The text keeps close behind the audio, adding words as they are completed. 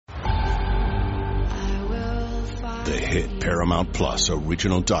The hit Paramount Plus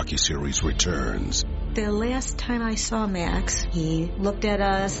original docuseries returns. The last time I saw Max, he looked at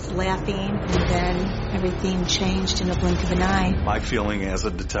us laughing, and then everything changed in a blink of an eye. My feeling as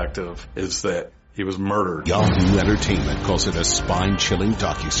a detective is that he was murdered. Yahoo Entertainment calls it a spine-chilling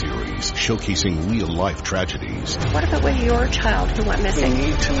docuseries showcasing real-life tragedies. What if it was your child who went missing? We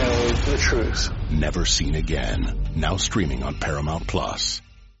need to know the truth. Never seen again. Now streaming on Paramount Plus.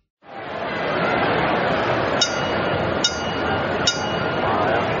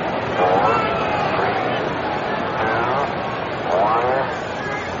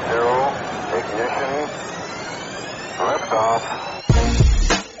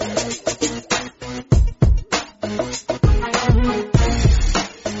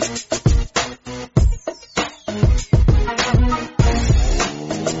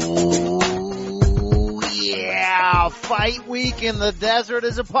 Fight week in the desert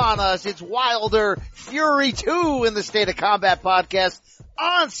is upon us. It's Wilder Fury 2 in the State of Combat podcast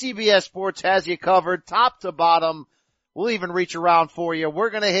on CBS Sports has you covered top to bottom. We'll even reach around for you. We're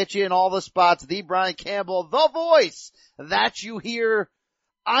going to hit you in all the spots. The Brian Campbell, the voice that you hear.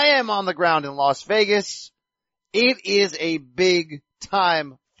 I am on the ground in Las Vegas. It is a big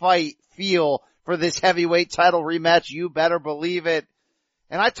time fight feel for this heavyweight title rematch. You better believe it.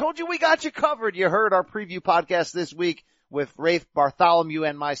 And I told you we got you covered. You heard our preview podcast this week with Rafe Bartholomew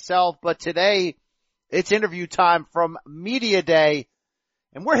and myself. But today, it's interview time from Media Day.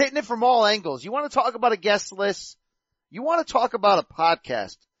 And we're hitting it from all angles. You want to talk about a guest list? You want to talk about a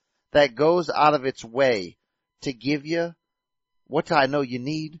podcast that goes out of its way to give you what I know you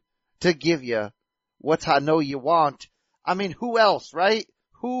need, to give you what I know you want. I mean, who else, right?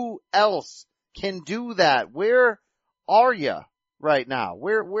 Who else can do that? Where are you right now?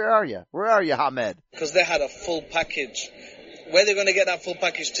 Where are you? Where are you, Hamed? Because they had a full package. Where they're going to get that full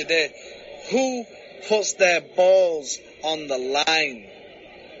package today? Who puts their balls on the line?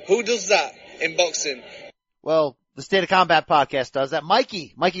 Who does that in boxing? Well, the State of Combat podcast does that.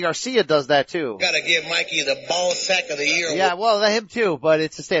 Mikey Garcia does that too. Gotta give Mikey the ball sack of the year. Yeah, well, him too, but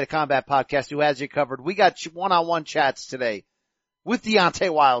it's the State of Combat podcast who has you covered. We got one-on-one chats today with Deontay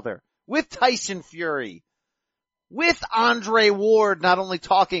Wilder, with Tyson Fury, with Andre Ward, not only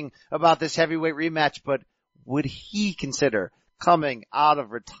talking about this heavyweight rematch, but would he consider coming out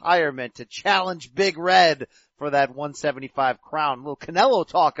of retirement to challenge Big Red for that 175 crown? A little Canelo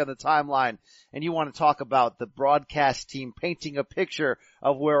talk on the timeline. And you want to talk about the broadcast team painting a picture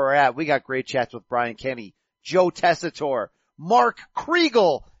of where we're at. We got great chats with Brian Kenny, Joe Tessitore, Mark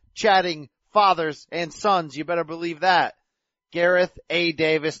Kriegel chatting fathers and sons. You better believe that. Gareth A.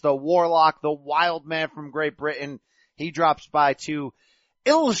 Davis, the Warlock, the wild man from Great Britain. He drops by to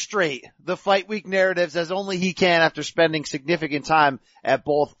illustrate the fight week narratives as only he can after spending significant time at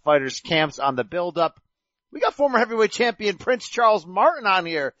both fighters' camps on the build-up. We got former heavyweight champion Prince Charles Martin on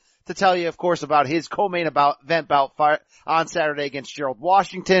here to tell you, of course, about his co-main event bout fight on Saturday against Gerald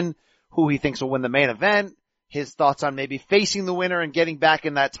Washington, who he thinks will win the main event, his thoughts on maybe facing the winner and getting back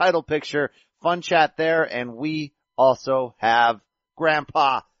in that title picture. Fun chat there, and we also have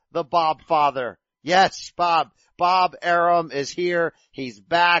Grandpa, the Bob father. Yes, Bob Arum is here. He's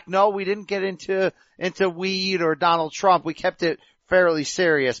back. No, we didn't get into weed or Donald Trump. We kept it fairly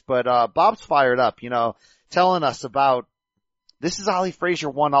serious, but Bob's fired up, telling us about this is Ali Frazier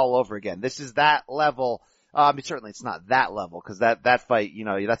 1 all over again. This is that level. Certainly it's not that level because that fight,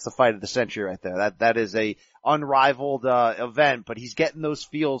 that's the fight of the century right there. That is a unrivaled event, but he's getting those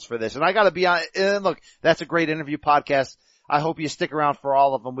feels for this. And I gotta be on, look, that's a great interview podcast. I hope you stick around for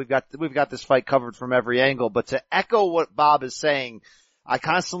all of them. We've got this fight covered from every angle, but to echo what Bob is saying, I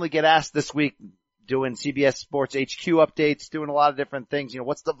constantly get asked this week doing CBS Sports HQ updates, doing a lot of different things.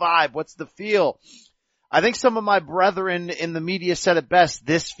 What's the vibe? What's the feel? I think some of my brethren in the media said it best.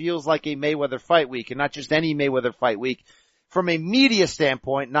 This feels like a Mayweather fight week, and not just any Mayweather fight week. From a media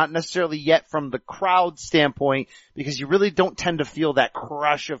standpoint, not necessarily yet from the crowd standpoint, because you really don't tend to feel that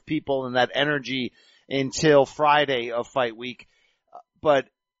crush of people and that energy until Friday of fight week. But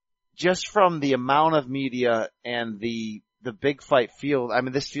just from the amount of media and the big fight field,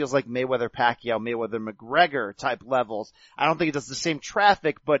 this feels like Mayweather-Pacquiao, Mayweather-McGregor type levels. I don't think it does the same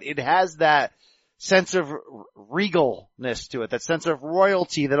traffic, but it has that sense of regalness to it, that sense of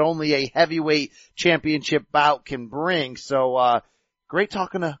royalty that only a heavyweight championship bout can bring. So, great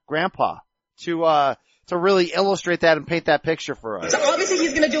talking to Grandpa to really illustrate that and paint that picture for us. So obviously he's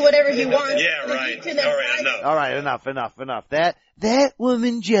going to do whatever he wants. Yeah, right. All right, enough. That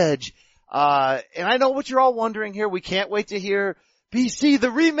woman judge. And I know what you're all wondering here. We can't wait to hear BC, the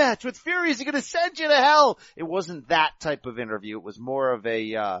rematch with Fury. Is he going to send you to hell? It wasn't that type of interview. It was more of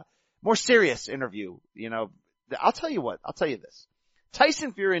a, more serious interview. I'll tell you this.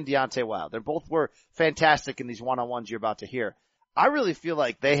 Tyson Fury and Deontay Wilder, they both were fantastic in these one-on-ones you're about to hear. I really feel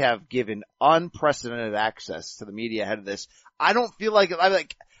like they have given unprecedented access to the media ahead of this. I don't feel like,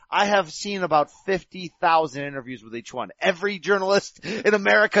 I have seen about 50,000 interviews with each one. Every journalist in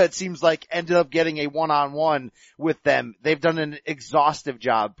America, it seems like, ended up getting a one-on-one with them. They've done an exhaustive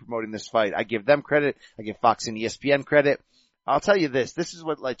job promoting this fight. I give them credit. I give Fox and ESPN credit. I'll tell you this. This is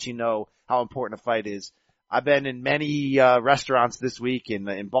what lets you know how important a fight is. I've been in many restaurants this week,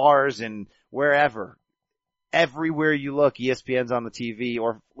 in bars and wherever. Everywhere you look, ESPN's on the TV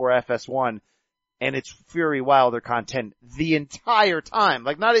or FS1, and it's Fury Wilder content the entire time.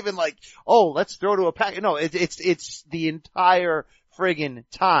 Like, not even like, oh, let's throw to a pack. No, it's the entire friggin'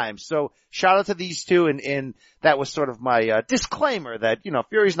 time. So shout out to these two, and that was sort of my disclaimer that,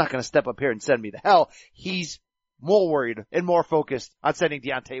 Fury's not gonna step up here and send me to hell. He's more worried and more focused on sending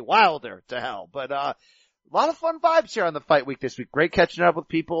Deontay Wilder to hell. But a lot of fun vibes here on the Fight Week this week. Great catching up with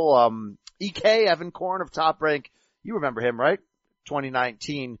people. EK, Evan Korn of Top Rank. You remember him, right?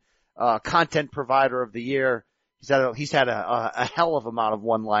 2019, content provider of the year. He's had a hell of amount of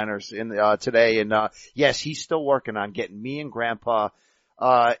one-liners today. And, yes, he's still working on getting me and Grandpa,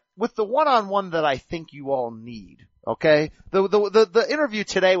 with the one-on-one that I think you all need. Okay? The interview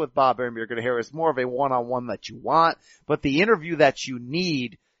today with Bob Arum you're gonna hear is more of a one-on-one that you want, but the interview that you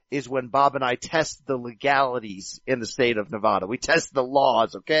need is when Bob and I test the legalities in the state of Nevada. We test the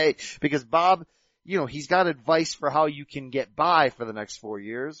laws, okay? Because Bob, he's got advice for how you can get by for the next 4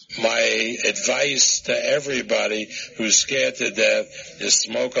 years. My advice to everybody who's scared to death is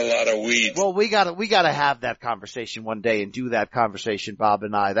smoke a lot of weed. Well, we gotta have that conversation one day and do that conversation, Bob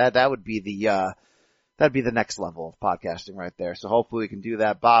and I. That would be that'd be the next level of podcasting right there. So hopefully we can do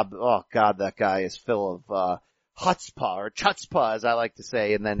that. Bob, oh God, that guy is full of, chutzpah, or chutzpah, as I like to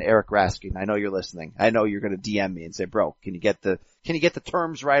say, and then Eric Raskin. I know you're listening. I know you're going to DM me and say, bro, can you get the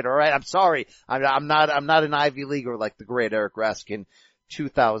terms right? All right. I'm sorry. I'm not an Ivy Leaguer like the great Eric Raskin,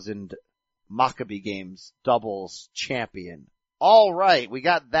 2000 Maccabi Games doubles champion. All right. We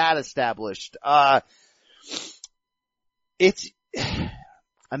got that established. I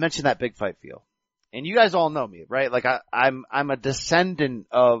mentioned that big fight feel, and you guys all know me, right? Like I'm a descendant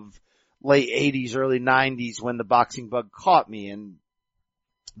of late 80s, early 90s when the boxing bug caught me, and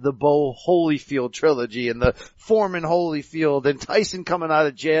the Bo Holyfield trilogy and the Foreman Holyfield and Tyson coming out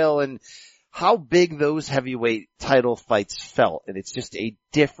of jail, and how big those heavyweight title fights felt. And it's just a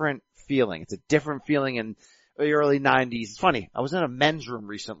different feeling. It's a different feeling in the early 90s. It's funny. I was in a men's room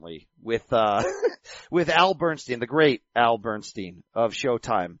recently with Al Bernstein, the great Al Bernstein of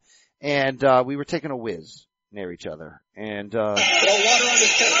Showtime. And, we were taking a whiz near each other, and no,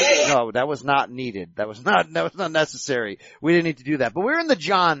 that was not needed. That was not necessary. We didn't need to do that. But we were in the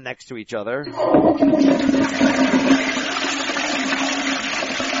John next to each other.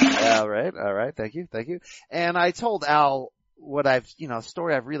 All right. Thank you. And I told Al what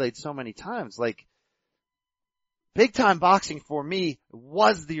story I've relayed so many times. Like, big time boxing for me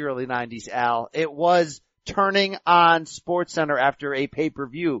was the early 90s, Al. It was turning on SportsCenter after a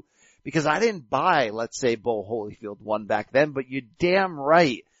pay-per-view. Because I didn't buy, let's say, Bo Holyfield 1 back then, but you're damn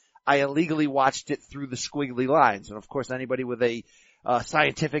right. I illegally watched it through the squiggly lines. And of course, anybody with a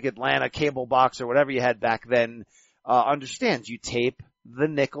Scientific Atlanta cable box or whatever you had back then, understands. You tape the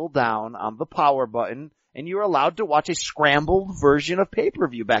nickel down on the power button, and you're allowed to watch a scrambled version of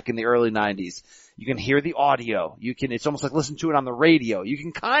pay-per-view back in the early 90s. You can hear the audio. It's almost like listen to it on the radio. You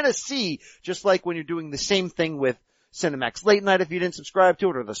can kind of see, just like when you're doing the same thing with Cinemax Late Night if you didn't subscribe to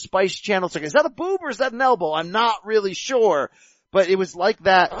it, or the Spice Channel. It's like, is that a boob or is that an elbow? I'm not really sure. But it was like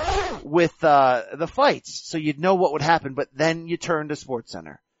that with the fights. So you'd know what would happen, but then you turn to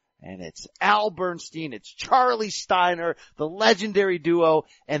SportsCenter. And it's Al Bernstein, it's Charlie Steiner, the legendary duo,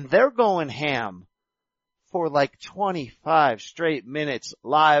 and they're going ham for like 25 straight minutes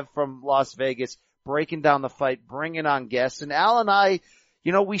live from Las Vegas, breaking down the fight, bringing on guests. And Al and I,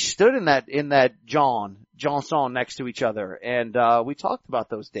 we stood in that Johnson next to each other, and we talked about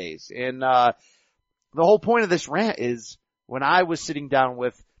those days. And the whole point of this rant is, when I was sitting down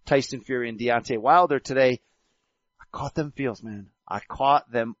with Tyson Fury and Deontay Wilder today, I caught them feels, man. I caught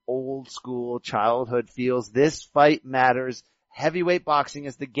them old school childhood feels. This fight matters. Heavyweight boxing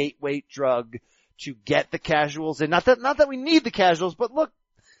is the gateway drug to get the casuals. And not that we need the casuals, but look,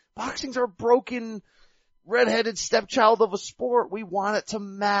 boxing's our broken, redheaded stepchild of a sport. We want it to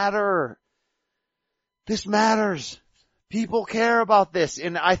matter. This matters. People care about this.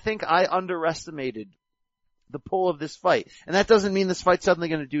 And I think I underestimated the pull of this fight. And that doesn't mean this fight's suddenly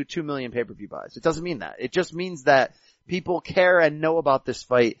going to do 2 million pay-per-view buys. It doesn't mean that. It just means that people care and know about this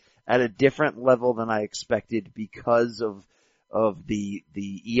fight at a different level than I expected because of the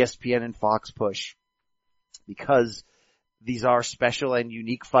ESPN and Fox push. Because these are special and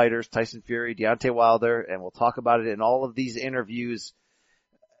unique fighters, Tyson Fury, Deontay Wilder, and we'll talk about it in all of these interviews.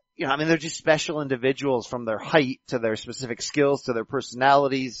 You know, I mean, they're just special individuals from their height to their specific skills to their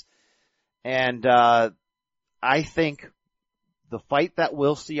personalities. And, I think the fight that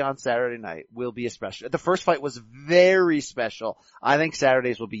we'll see on Saturday night will be a special. The first fight was very special. I think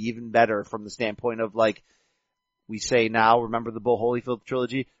Saturdays will be even better from the standpoint of, like, we say now, remember the Bo Holyfield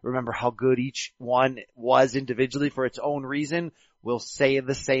trilogy? Remember how good each one was individually for its own reason? We'll say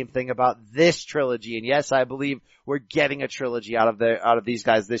the same thing about this trilogy. And yes, I believe we're getting a trilogy out of these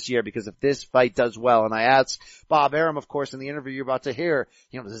guys this year, because if this fight does well, and I asked Bob Arum, of course, in the interview you're about to hear,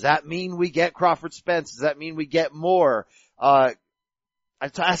 you know, does that mean we get Crawford Spence? Does that mean we get more? I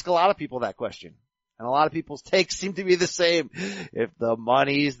ask a lot of people that question. And a lot of people's takes seem to be the same. If the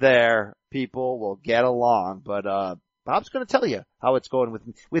money's there, people will get along. But, Bob's gonna tell you how it's going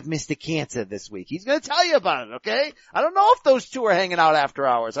with Mr. Cancer this week. He's gonna tell you about it, okay? I don't know if those two are hanging out after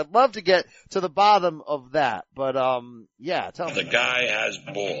hours. I'd love to get to the bottom of that. But, yeah, tell me. The guy has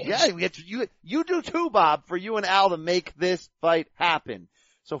balls. Yeah, you do too, Bob, for you and Al to make this fight happen.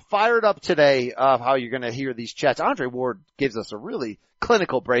 So fired up today of how you're going to hear these chats. Andre Ward gives us a really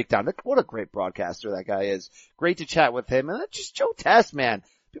clinical breakdown. What a great broadcaster that guy is. Great to chat with him. And then just Joe Tess, man.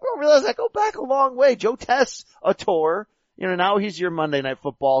 People don't realize I go back a long way. Joe Tess, a tour. You know, now he's your Monday Night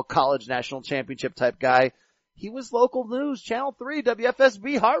Football college national championship type guy. He was local news, Channel 3,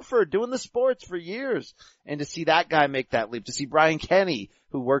 WFSB Hartford, doing the sports for years. And to see that guy make that leap, to see Brian Kenny,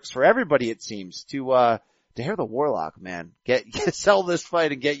 who works for everybody it seems, to hear the Warlock, man, sell this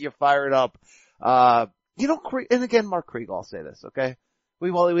fight and get you fired up. You know, and again, Mark Kriegel, I'll say this, okay?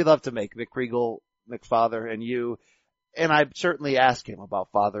 We love to make McKriegel, McFather, and you, and I certainly asked him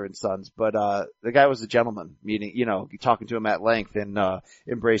about father and sons, but, the guy was a gentleman, meaning, you know, talking to him at length and,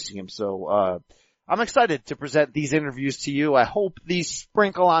 embracing him. So, I'm excited to present these interviews to you. I hope these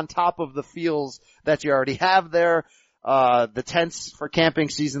sprinkle on top of the feels that you already have there, the tents for camping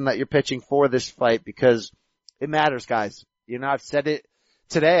season that you're pitching for this fight, because it matters, guys. You know, I've said it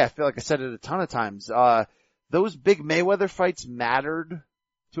today. I feel like I said it a ton of times. Those big Mayweather fights mattered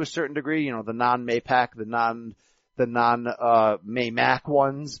to a certain degree. You know, the non-Maypac, the non-Maymac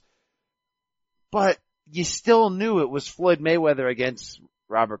ones. But you still knew it was Floyd Mayweather against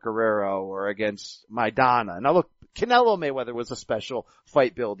Robert Guerrero or against Maidana. Now look, Canelo Mayweather was a special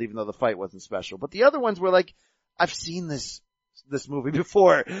fight build, even though the fight wasn't special. But the other ones were like, I've seen this movie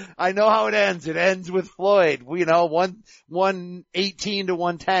before. I know how it ends. It ends with Floyd, you know, 118 to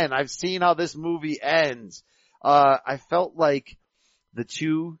 110. I've seen how this movie ends. I felt like the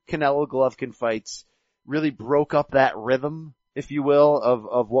two Canelo Golovkin fights really broke up that rhythm, if you will,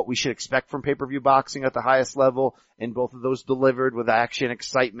 of what we should expect from pay-per-view boxing at the highest level. And both of those delivered with action,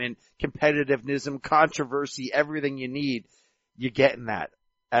 excitement, competitiveness, controversy, everything you need. You're getting that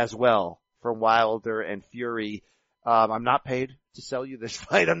as well from Wilder and Fury. I'm not paid to sell you this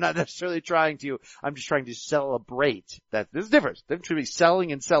fight. I'm not necessarily trying to. I'm just trying to celebrate that. There's a difference. There's between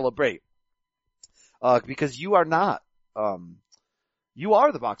selling and celebrate. Because you are not, you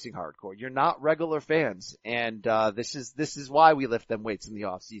are the boxing hardcore. You're not regular fans. And, this is why we lift them weights in the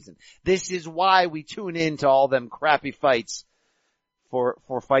off season. This is why we tune in to all them crappy fights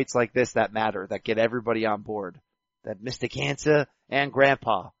for fights like this that matter, that get everybody on board. That Mr. Cancer and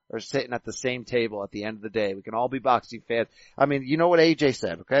Grandpa are sitting at the same table at the end of the day. We can all be boxing fans. I mean, you know what AJ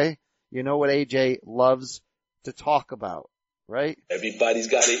said, okay? You know what AJ loves to talk about, right? Everybody's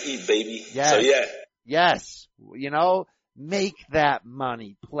got to eat, baby. Yes. So yeah. Yes. You know, make that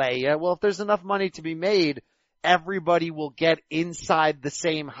money, playa. Well, if there's enough money to be made, everybody will get inside the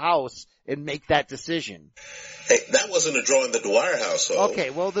same house and make that decision. Hey, that wasn't a draw in the Dwyer household. Okay,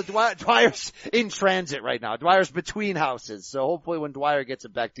 well, the Dwyer's in transit right now. Dwyer's between houses, so hopefully when Dwyer gets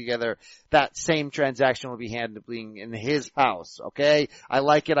it back together, that same transaction will be handling in his house, okay? I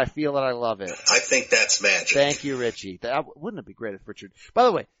like it, I feel it, I love it. I think that's magic. Thank you, Richie. Wouldn't it be great if Richard... By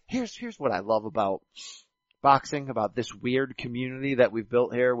the way, here's what I love about boxing, about this weird community that we've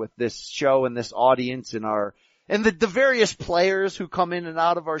built here with this show and this audience and the various players who come in and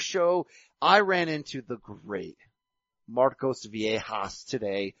out of our show. I ran into the great Marcos Viejas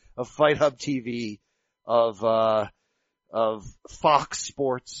today of Fight Hub TV, of Fox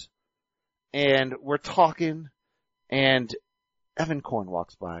Sports, and we're talking, and Evan Korn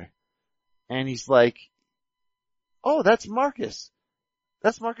walks by, and he's like, "Oh, that's Marcus.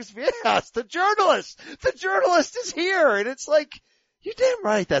 That's Marcos Viejas, the journalist. The journalist is here." And it's like, you're damn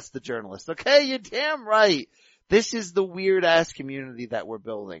right that's the journalist, okay? You're damn right This is the weird ass community that we're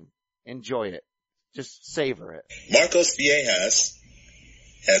building. Enjoy it. Just savor it. Marcos Viejas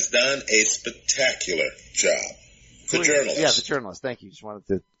has done a spectacular job. The journalist. Yeah, the journalist. Thank you. Just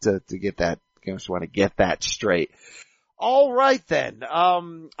wanted to get that. Just want to get that straight. All right then.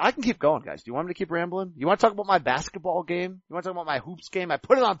 I can keep going, guys. Do you want me to keep rambling? You want to talk about my basketball game? You want to talk about my hoops game? I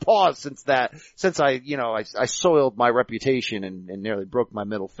put it on pause since I soiled my reputation and nearly broke my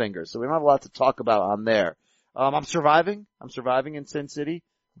middle finger. So we don't have a lot to talk about on there. I'm surviving. I'm surviving in Sin City.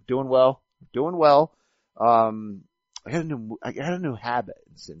 Doing well. I got a new habit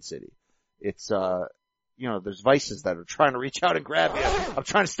in Sin City. It's, there's vices that are trying to reach out and grab you. I'm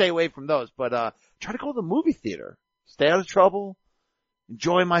trying to stay away from those, but, try to go to the movie theater. Stay out of trouble,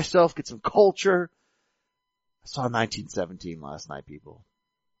 enjoy myself, get some culture. I saw 1917 last night, people.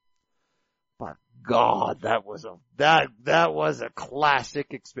 My God, that was a classic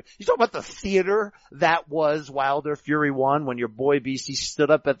experience. You talk about the theater that was Wilder Fury 1 when your boy BC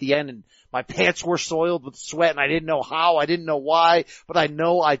stood up at the end and my pants were soiled with sweat and I didn't know how, I didn't know why, but I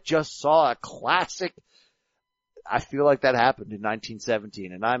know I just saw a classic. I feel like that happened in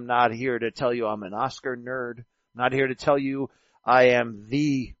 1917, and I'm not here to tell you I'm an Oscar nerd. I'm not here to tell you I am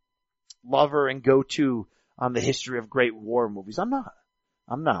the lover and go-to on the history of great war movies. I'm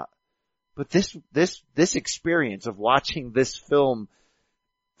not. But this experience of watching this film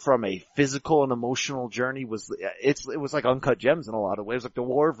from a physical and emotional journey it was like Uncut Gems in a lot of ways, like the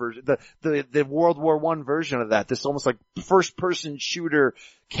war version, the World War I version of that. This almost like first person shooter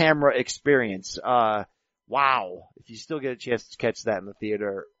camera experience. Wow. If you still get a chance to catch that in the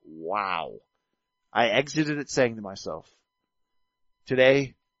theater, wow. I exited it saying to myself,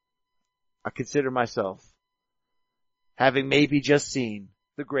 today, I consider myself having maybe just seen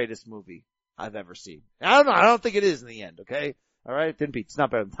the greatest movie I've ever seen. I don't know. I don't think it is in the end. Okay. All right. It's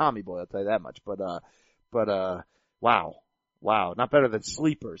not better than Tommy Boy. I'll tell you that much. But wow. Not better than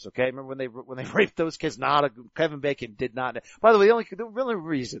Sleepers. Okay. Remember when they raped those kids? Kevin Bacon did not. By the way, the only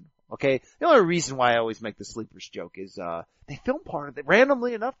reason why I always make the Sleepers joke is, they filmed part of it.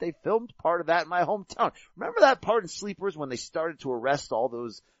 Randomly enough, they filmed part of that in my hometown. Remember that part in Sleepers when they started to arrest all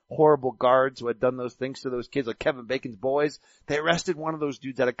those horrible guards who had done those things to those kids, like Kevin Bacon's boys? They arrested one of those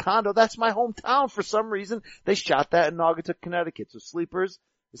dudes at a condo. That's my hometown. For some reason, they shot that in Naugatuck, Connecticut. So Sleepers,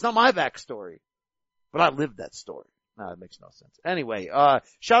 it's not my backstory, but I lived that story. No, it makes no sense. Anyway,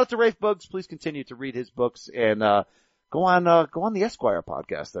 shout out to Rafe Buggs. Please continue to read his books and, go on the Esquire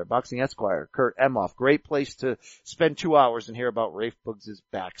podcast there, Boxing Esquire, Kurt Emhoff. Great place to spend 2 hours and hear about Rafe Buggs'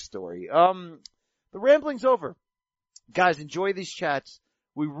 backstory. The rambling's over. Guys, enjoy these chats.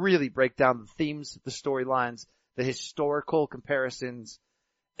 We really break down the themes, the storylines, the historical comparisons,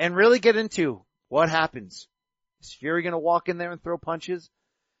 and really get into what happens. Is Fury gonna walk in there and throw punches?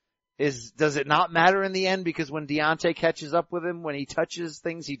 Does it not matter in the end because when Deontay catches up with him, when he touches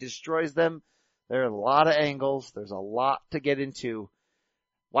things, he destroys them? There are a lot of angles. There's a lot to get into.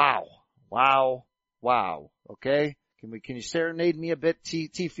 Wow. Okay? Can you serenade me a bit, T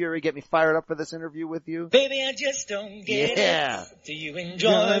Fury? Get me fired up for this interview with you? Baby, I just don't get it. Do you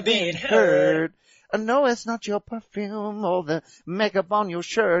enjoy being heard? No, it's not your perfume or the makeup on your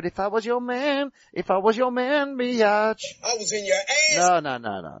shirt. If I was your man, biatch. I was in your ass.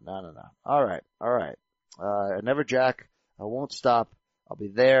 No. All right. I never jack. I won't stop. I'll be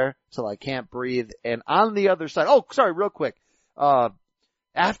there till I can't breathe. And on the other side, real quick.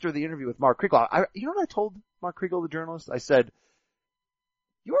 After the interview with Mark Kriegel, you know what I told Mark Kriegel, the journalist? I said,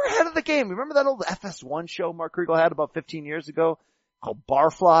 you were ahead of the game. Remember that old FS1 show Mark Kriegel had about 15 years ago called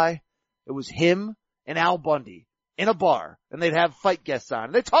Barfly? It was him and Al Bundy in a bar, and they'd have fight guests on.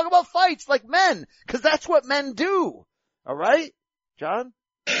 And they'd talk about fights like men, because that's what men do. All right, John?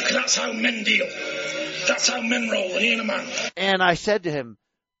 That's how men deal. That's how men roll, and he ain't a man. And I said to him,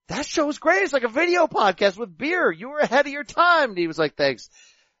 that show's great. It's like a video podcast with beer. You were ahead of your time. And he was like, thanks.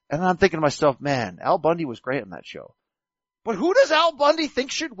 And I'm thinking to myself, man, Al Bundy was great on that show. But who does Al Bundy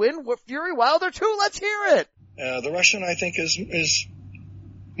think should win Fury Wilder 2? Let's hear it. The Russian, I think, is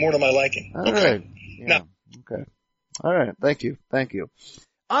more to my liking. All right. Yeah. No. Okay. All right. Thank you.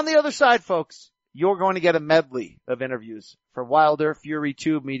 On the other side, folks, you're going to get a medley of interviews from Wilder Fury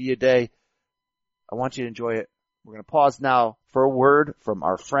 2 Media Day. I want you to enjoy it. We're going to pause now for a word from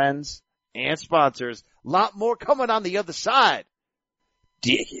our friends and sponsors. A lot more coming on the other side.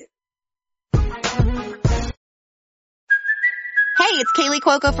 Dig it. Hey, Hey, it's Kaylee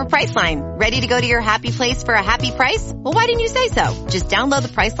Cuoco for Priceline. Ready to go to your happy place for a happy price? Well, why didn't you say so? Just download the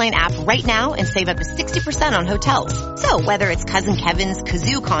Priceline app right now and save up to 60% on hotels. So whether it's Cousin Kevin's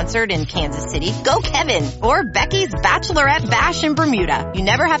Kazoo Concert in Kansas City, go Kevin, or Becky's Bachelorette Bash in Bermuda, you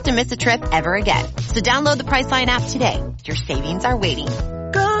never have to miss a trip ever again. So download the Priceline app today. Your savings are waiting.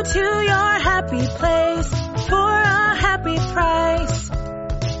 Go to your happy place for a happy price.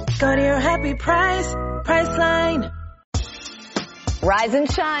 Go to your happy price, Priceline. Rise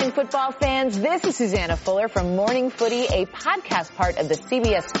and shine, football fans. This is Susanna Fuller from Morning Footy, a podcast part of the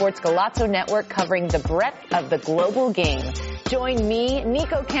CBS Sports Golazo Network covering the breadth of the global game. Join me,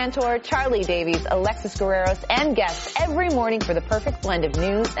 Nico Cantor, Charlie Davies, Alexis Guerreros, and guests every morning for the perfect blend of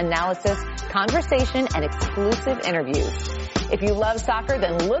news, analysis, conversation, and exclusive interviews. If you love soccer,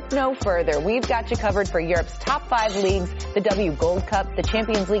 then look no further. We've got you covered for Europe's top 5 leagues, the W Gold Cup, the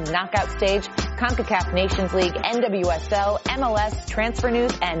Champions League knockout stage, CONCACAF Nations League, NWSL, MLS, transfer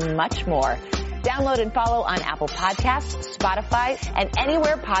news, and much more. Download and follow on Apple Podcasts, Spotify, and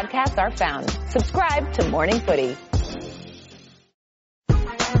anywhere podcasts are found. Subscribe to Morning Footy.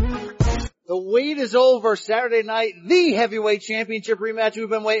 The wait is over. Saturday night, the heavyweight championship rematch we've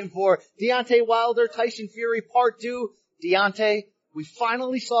been waiting for. Deontay Wilder, Tyson Fury, part 2. Deontay, we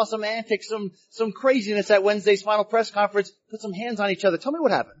finally saw some antics, some craziness at Wednesday's final press conference. Put some hands on each other. Tell me what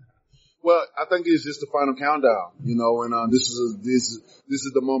happened. Well, I think it's just the final countdown, and this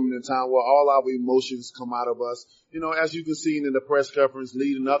is the moment in time where all our emotions come out of us. As you can see in the press conference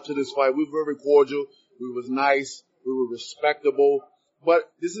leading up to this fight, we were very cordial, we was nice, we were respectable,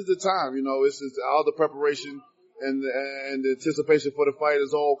 but this is the time, it's all the preparation and the anticipation for the fight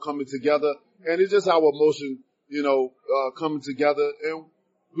is all coming together, and it's just our emotion, coming together, and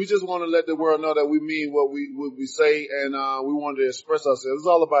we just want to let the world know that we mean what we say, and we want to express ourselves. It's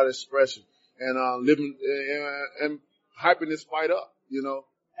all about expression and living and hyping this fight up,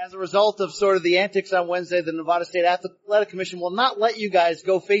 As a result of sort of the antics on Wednesday, the Nevada State Athletic Commission will not let you guys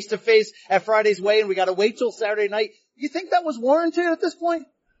go face to face at Friday's weigh-in. We got to wait till Saturday night. You think that was warranted at this point?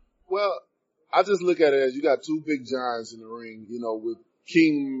 Well, I just look at it as you got two big giants in the ring, with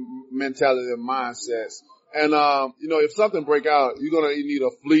king mentality and mindsets. And, if something break out, you're going to need a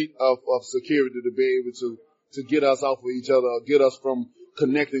fleet of security to be able to get us off of each other, or get us from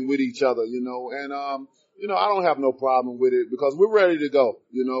connecting with each other, and, I don't have no problem with it because we're ready to go.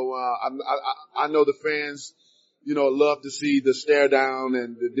 I know the fans, love to see the stare down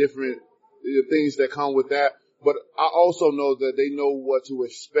and the different things that come with that. But I also know that they know what to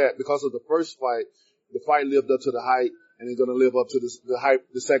expect because of the first fight. The fight lived up to the hype, and it's going to live up to the hype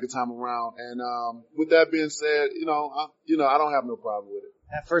the second time around. And with that being said, I don't have no problem with it.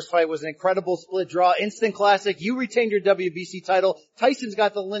 That first fight was an incredible split draw, instant classic. You retained your WBC title. Tyson's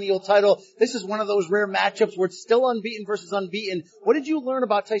got the lineal title. This is one of those rare matchups where it's still unbeaten versus unbeaten. What did you learn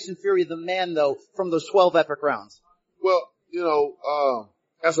about Tyson Fury, the man, though, from those 12 epic rounds? Well,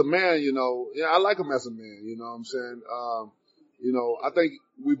 as a man, I like him as a man, you know what I'm saying? I think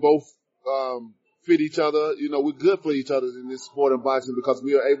we both, fit each other. We're good for each other in this sport and boxing because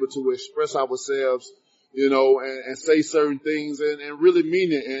we are able to express ourselves, and say certain things and really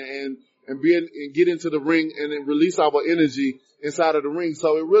mean it and get into the ring and then release our energy inside of the ring.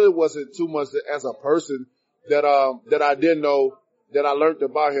 So it really wasn't too much as a person that I didn't know, that I learned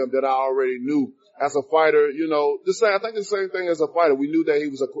about him that I already knew. As a fighter, I think the same thing as a fighter. We knew that he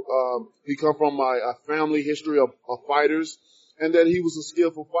was he come from a family history of fighters and that he was a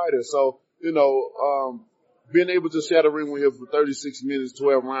skillful fighter. So, being able to share the ring with him for 36 minutes,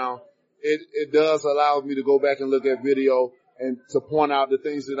 12 rounds, it does allow me to go back and look at video and to point out the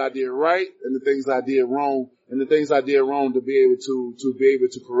things that I did right and the things I did wrong, and the things I did wrong to be able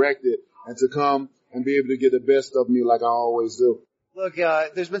to correct it and to come and be able to get the best of me like I always do. Look,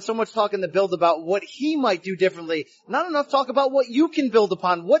 there's been so much talk in the build about what he might do differently. Not enough talk about what you can build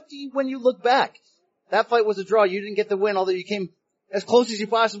upon. What do you, when you look back? That fight was a draw. You didn't get the win, although you came as close as you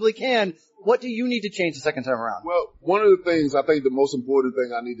possibly can. What do you need to change the second time around? Well, one of the things, I think the most important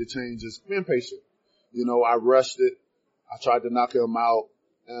thing I need to change is being patient. I rushed it. I tried to knock him out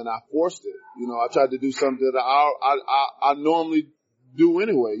and I forced it. I tried to do something that I normally do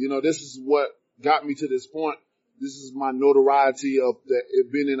anyway. This is what got me to this point. This is my notoriety of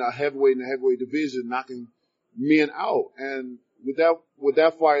it being in a heavyweight division, knocking men out. And with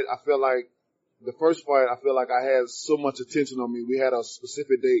that fight, I felt like the first fight, I feel like I had so much attention on me. We had a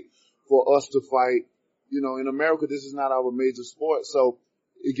specific date for us to fight. In America, this is not our major sport, so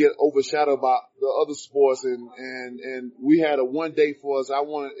it get overshadowed by the other sports. And we had a one day for us.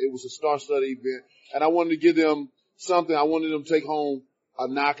 It was a star-studded event, and I wanted to give them something. I wanted them to take home a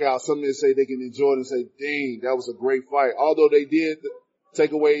knockout, something to say they can enjoy it and say, dang, that was a great fight. Although they did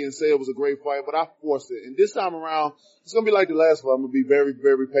take away and say it was a great fight, but I forced it. And this time around, it's going to be like the last fight. I'm going to be very,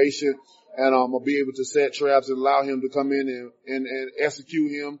 very patient, and I'm going to be able to set traps and allow him to come in and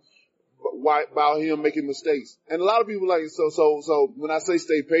execute him while him making mistakes. And a lot of people like, so when I say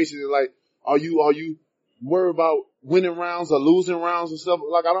stay patient, it's like, are you worried about winning rounds or losing rounds and stuff?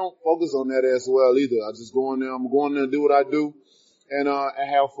 Like, I don't focus on that as well either. I just go in there, I'm going there and do what I do and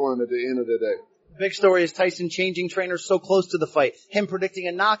have fun at the end of the day. Big story is Tyson changing trainers so close to the fight, him predicting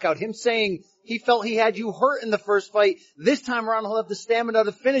a knockout, him saying he felt he had you hurt in the first fight. This time around, he'll have the stamina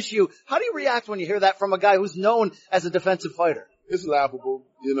to finish you. How do you react when you hear that from a guy who's known as a defensive fighter? It's laughable.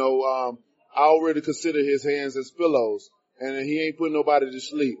 I already consider his hands as pillows, and he ain't putting nobody to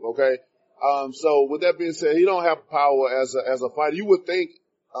sleep, okay? So with that being said, he don't have power as a fighter. You would think,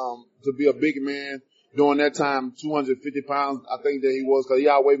 to be a big man during that time, 250 pounds, I think that he was, cause he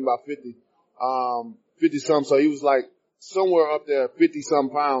outweighed me by 50 some, so he was like somewhere up there, 50 some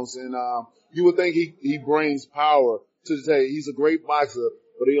pounds, and, you would think he brings power to say he's a great boxer,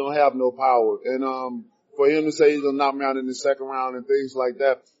 but he don't have no power. And, for him to say he's gonna knock me out in the second round and things like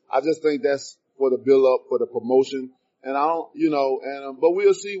that, I just think that's for the build up, for the promotion. And I don't, but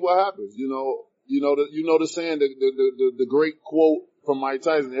we'll see what happens. The saying, the great quote from Mike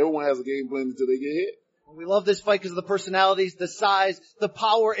Tyson, everyone has a game plan until they get hit. We love this fight because of the personalities, the size, the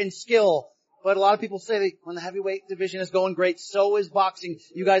power and skill. But a lot of people say that when the heavyweight division is going great, so is boxing.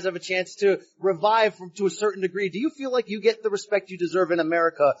 You guys have a chance to revive to a certain degree. Do you feel like you get the respect you deserve in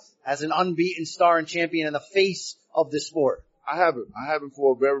America as an unbeaten star and champion and the face of this sport? I haven't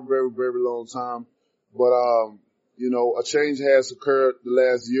for a very, very, very long time. But, a change has occurred the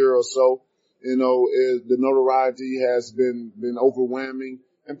last year or so. The notoriety has been overwhelming,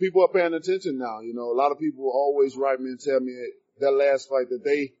 and people are paying attention now. A lot of people always write me and tell me that last fight that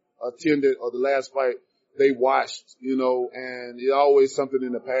they attended or the last fight they watched, and it's always something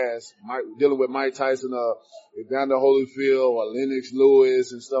in the past, dealing with Mike Tyson or Evander Holyfield or Lennox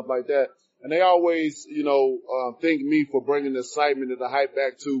Lewis and stuff like that. And they always, thank me for bringing the excitement and the hype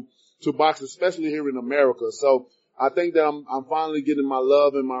back to boxing, especially here in America. So I think that I'm finally getting my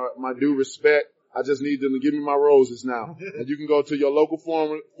love and my due respect. I just need them to give me my roses now. And you can go to your local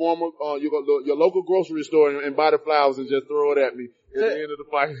your local grocery store and buy the flowers and just throw it at me at the end of the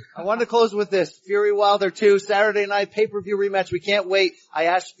fight. I wanted to close with this. Fury Wilder 2, Saturday night pay-per-view rematch. We can't wait. I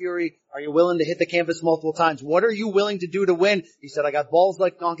asked Fury, are you willing to hit the canvas multiple times? What are you willing to do to win? He said, I got balls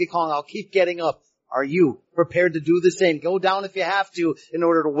like Donkey Kong. I'll keep getting up. Are you prepared to do the same? Go down if you have to in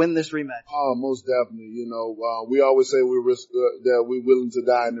order to win this rematch. Oh, most definitely. We always say that we're willing to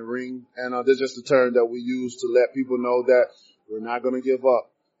die in the ring. And that's just a term that we use to let people know that we're not going to give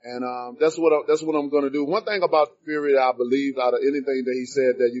up. And that's what I'm going to do. One thing about Fury that I believe out of anything that he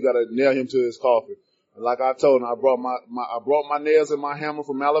said, that you got to nail him to his coffin. And like I told him, I brought my nails and my hammer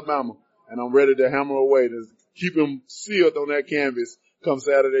from Alabama, and I'm ready to hammer away to keep him sealed on that canvas come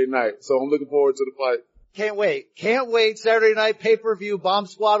Saturday night. So I'm looking forward to the fight. Can't wait. Can't wait. Saturday night pay-per-view. Bomb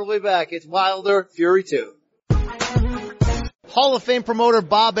Squad will be back. It's Wilder, Fury 2. Hall of Fame promoter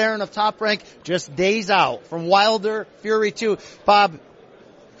Bob Arum of Top Rank just days out from Wilder, Fury 2. Bob,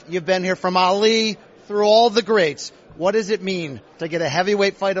 you've been here from Ali through all the greats. What does it mean to get a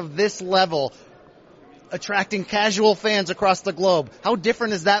heavyweight fight of this level, attracting casual fans across the globe? How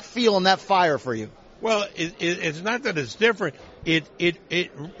different is that feel and that fire for you? Well, it's not that it's different.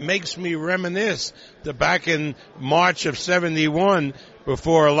 It makes me reminisce that back in March of 71,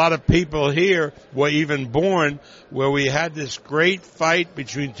 before a lot of people here were even born, where we had this great fight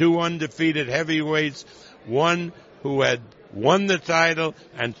between two undefeated heavyweights, one who had won the title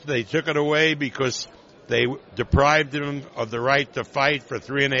and they took it away because they deprived him of the right to fight for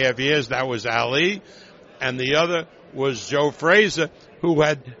 3.5 years. That was Ali. And the other was Joe Frazier, who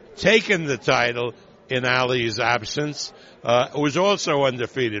had taken the title in Ali's absence, was also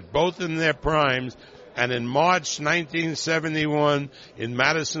undefeated, both in their primes. And in March 1971, in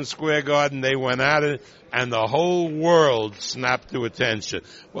Madison Square Garden, they went at it, and the whole world snapped to attention.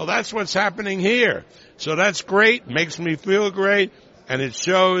 Well, that's what's happening here. So that's great, makes me feel great, and it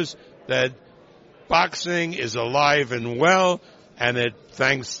shows that boxing is alive and well, and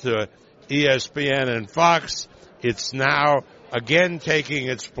thanks to ESPN and Fox, it's now again taking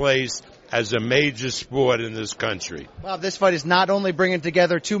its place as a major sport in this country. Well, this fight is not only bringing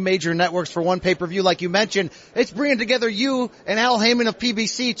together two major networks for one pay-per-view like you mentioned, it's bringing together you and Al Heyman of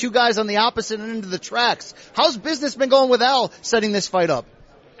PBC, two guys on the opposite end of the tracks. How's business been going with Al setting this fight up?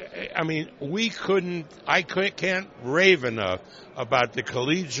 I mean, I can't rave enough about the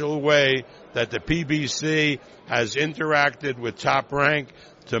collegial way that the PBC has interacted with Top Rank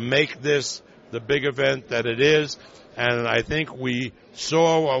to make this the big event that it is. And I think we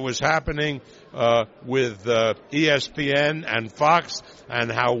saw what was happening with ESPN and Fox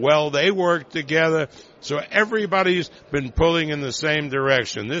and how well they worked together. So everybody's been pulling in the same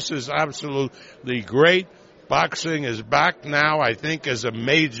direction. This is absolutely great. Boxing is back now, I think, as a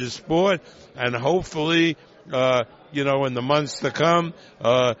major sport, and hopefully, in the months to come,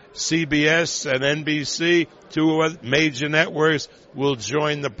 CBS and NBC, two major networks, will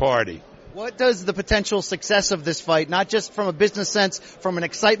join the party. What does the potential success of this fight, not just from a business sense, from an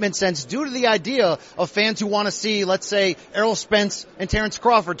excitement sense, do to the idea of fans who want to see, let's say, Errol Spence and Terrence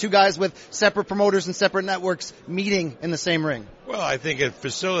Crawford, two guys with separate promoters and separate networks meeting in the same ring? Well, I think it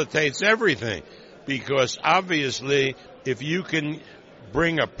facilitates everything, because obviously if you can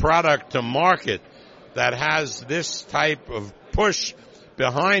bring a product to market that has this type of push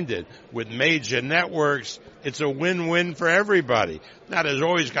behind it with major networks, it's a win-win for everybody. Now, there's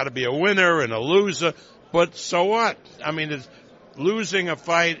always got to be a winner and a loser, but so what? I mean, losing a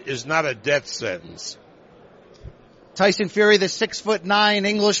fight is not a death sentence. Tyson Fury, the 6'9"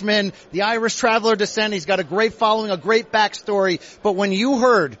 Englishman, the Irish traveler descent. He's got a great following, a great backstory. But when you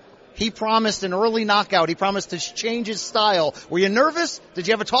heard he promised an early knockout, he promised to change his style, were you nervous? Did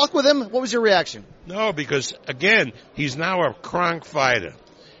you have a talk with him? What was your reaction? No, because, again, he's now a Kronk fighter.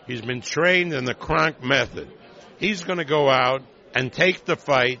 He's been trained in the Kronk method. He's going to go out and take the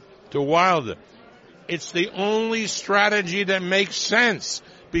fight to Wilder. It's the only strategy that makes sense,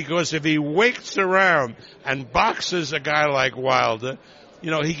 because if he wakes around and boxes a guy like Wilder,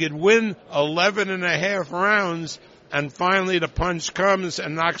 he could win 11 and a half rounds, and finally the punch comes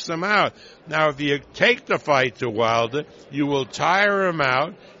and knocks him out. Now, if you take the fight to Wilder, you will tire him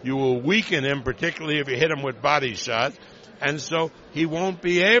out, you will weaken him, particularly if you hit him with body shots, and so he won't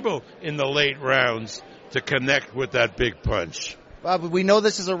be able in the late rounds to connect with that big punch. Bob, we know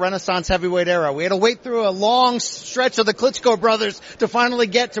this is a Renaissance heavyweight era. We had to wait through a long stretch of the Klitschko brothers to finally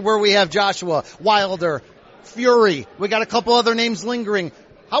get to where we have Joshua, Wilder, Fury. We got a couple other names lingering.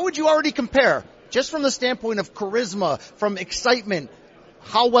 How would you already compare, just from the standpoint of charisma, from excitement,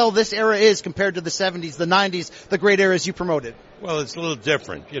 how well this era is compared to the 70s, the 90s, the great eras you promoted? Well, it's a little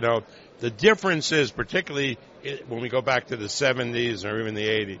different. The difference is, particularly when we go back to the 70s or even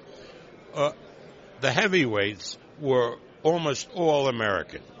the 80s, the heavyweights were almost all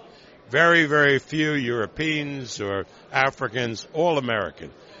American. Very, very few Europeans or Africans, all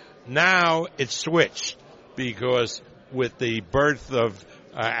American. Now it's switched, because with the birth of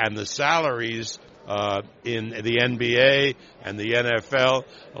and the salaries in the NBA and the NFL,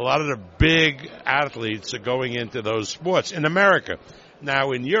 a lot of the big athletes are going into those sports in America.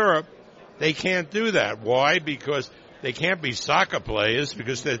 Now in Europe, they can't do that. Why? Because they can't be soccer players,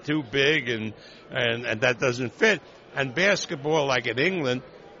 because they're too big and that doesn't fit. And basketball, like in England,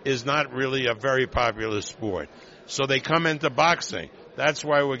 is not really a very popular sport. So they come into boxing. That's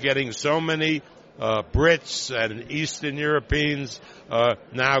why we're getting so many Brits and Eastern Europeans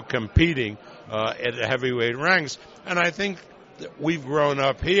now competing at the heavyweight ranks. And I think that we've grown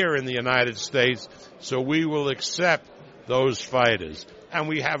up here in the United States, so we will accept those fighters. And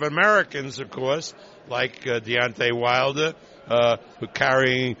we have Americans, of course, like Deontay Wilder, who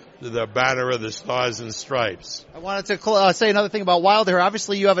carrying the banner of the Stars and Stripes. I wanted to say another thing about Wilder.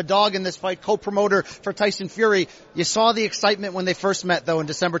 Obviously, you have a dog in this fight, co-promoter for Tyson Fury. You saw the excitement when they first met, though, in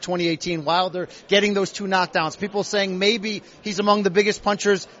December 2018. Wilder getting those 2 knockdowns. People saying maybe he's among the biggest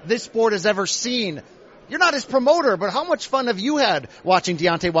punchers this sport has ever seen. You're not his promoter, but how much fun have you had watching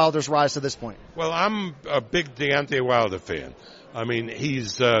Deontay Wilder's rise to this point? Well, I'm a big Deontay Wilder fan. I mean,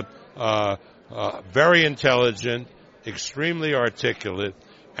 he's very intelligent, extremely articulate,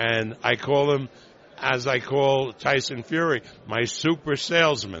 and I call him, as I call Tyson Fury, my super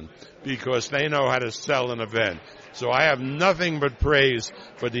salesman, because they know how to sell an event. So I have nothing but praise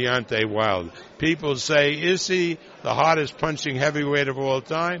for Deontay Wilder. People say, is he the hardest punching heavyweight of all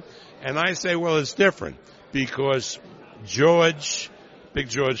time? And I say, well, it's different, because Big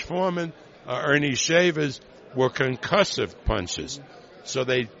George Foreman, Ernie Shavers were concussive punches. So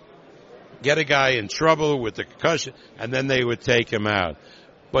they get a guy in trouble with the concussion, and then they would take him out.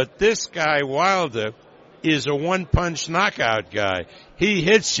 But this guy, Wilder, is a one-punch knockout guy. He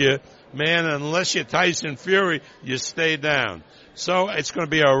hits you, man, unless you're Tyson Fury, you stay down. So it's going to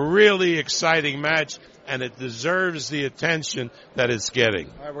be a really exciting match, and it deserves the attention that it's getting.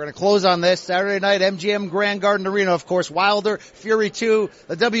 All right, we're going to close on this. Saturday night, MGM Grand Garden Arena, of course. Wilder, Fury 2,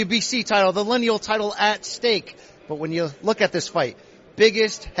 the WBC title, the lineal title at stake. But when you look at this fight,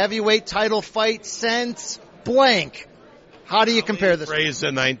 biggest heavyweight title fight since blank. How do you compare this? Raised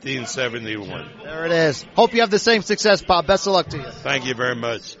in 1971. There it is. Hope you have the same success, Bob. Best of luck to you. Thank you very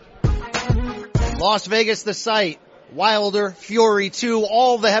much. Las Vegas, the site. Wilder, Fury 2,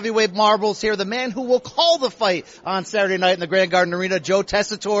 all the heavyweight marbles here. The man who will call the fight on Saturday night in the Grand Garden Arena, Joe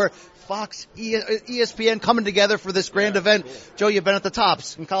Tessitore. Fox, ESPN coming together for this grand event. Joe, you've been at the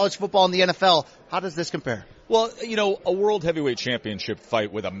tops in college football and the NFL. How does this compare? Well, you know, a world heavyweight championship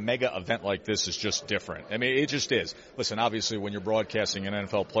fight with a mega event like this is just different. I mean, it just is. Listen, obviously when you're broadcasting an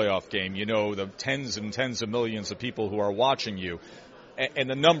NFL playoff game, you know the tens and tens of millions of people who are watching you, and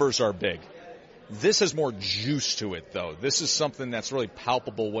the numbers are big. This has more juice to it, though. This is something that's really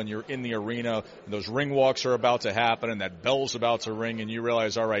palpable when you're in the arena, and those ring walks are about to happen, and that bell's about to ring, and you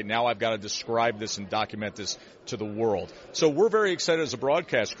realize, all right, now I've got to describe this and document this to the world. So we're very excited as a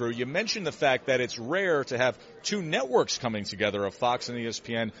broadcast crew. You mentioned the fact that it's rare to have two networks coming together, of Fox and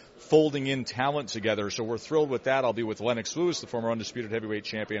ESPN, folding in talent together. So we're thrilled with that. I'll be with Lennox Lewis, the former undisputed heavyweight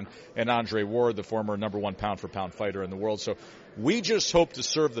champion, and Andre Ward, the former number one pound-for-pound fighter in the world. So we just hope to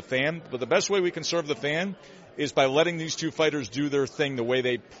serve the fan, but the best way we can serve the fan is by letting these two fighters do their thing the way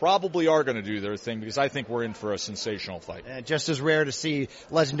they probably are going to do their thing, because I think we're in for a sensational fight. And just as rare to see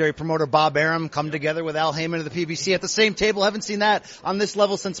legendary promoter Bob Arum come together with Al Heyman of the PBC at the same table. Haven't seen that on this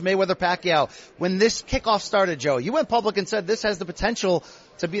level since Mayweather-Pacquiao. When this kickoff started, Joe, you went public and said this has the potential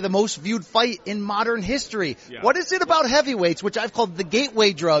to be the most viewed fight in modern history. Yeah. What is it about heavyweights, which I've called the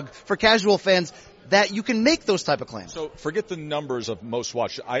gateway drug for casual fans, that you can make those type of claims? So forget the numbers of most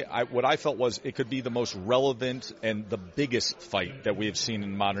watched. What I felt was it could be the most relevant and the biggest fight that we have seen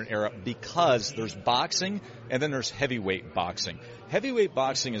in the modern era, because there's boxing and then there's heavyweight boxing. Heavyweight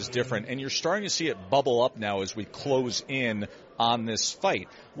boxing is different, and you're starting to see it bubble up now as we close in on this fight.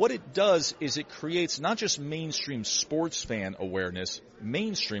 What it does is it creates not just mainstream sports fan awareness,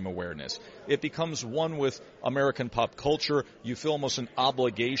 mainstream awareness. It becomes one with American pop culture. You feel almost an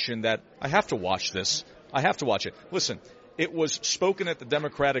obligation that I have to watch this. I have to watch it. Listen, it was spoken at the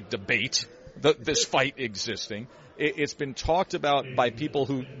Democratic debate, this fight existing. It's been talked about by people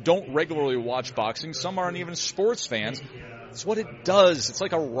who don't regularly watch boxing. Some aren't even sports fans. It's what it does. It's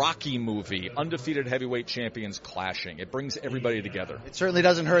like a Rocky movie. Undefeated heavyweight champions clashing. It brings everybody together. It certainly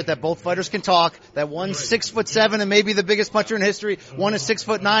doesn't hurt that both fighters can talk, that one's 6'7" and maybe the biggest puncher in history. One is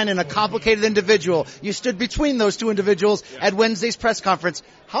 6'9" and a complicated individual. You stood between those two individuals at Wednesday's press conference.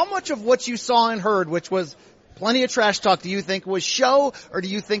 How much of what you saw and heard, which was plenty of trash talk, do you think was show, or do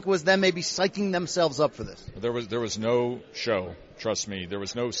you think was them maybe psyching themselves up for this? There was no show. Trust me. There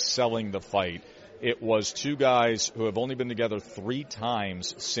was no selling the fight. It was two guys who have only been together 3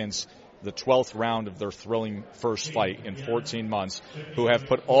 times since the 12th round of their thrilling first fight in 14 months, who have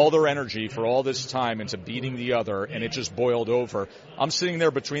put all their energy for all this time into beating the other, and it just boiled over. I'm sitting there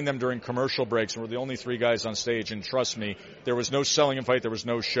between them during commercial breaks, and we're the only 3 guys on stage, and trust me, there was no selling a fight, there was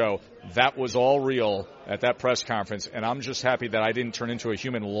no show. That was all real at that press conference, and I'm just happy that I didn't turn into a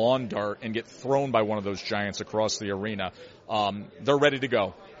human lawn dart and get thrown by one of those giants across the arena. They're ready to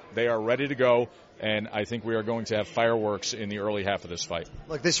go. They are ready to go. And I think we are going to have fireworks in the early half of this fight.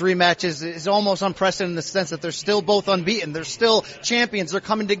 Look, this rematch is almost unprecedented in the sense that they're still both unbeaten. They're still champions. They're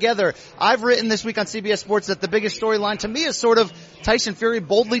coming together. I've written this week on CBS Sports that the biggest storyline to me is sort of Tyson Fury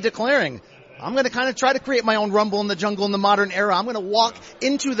boldly declaring, I'm going to kind of try to create my own rumble in the jungle in the modern era. I'm going to walk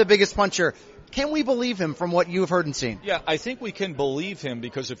into the biggest puncher. Can we believe him from what you've heard and seen? Yeah, I think we can believe him,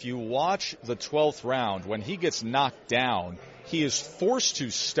 because if you watch the 12th round, when he gets knocked down, he is forced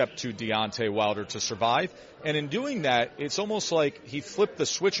to step to Deontay Wilder to survive. And in doing that, it's almost like he flipped the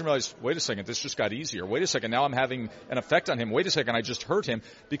switch and realized, wait a second, this just got easier. Wait a second, now I'm having an effect on him. Wait a second, I just hurt him.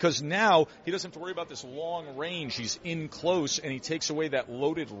 Because now he doesn't have to worry about this long range. He's in close, and he takes away that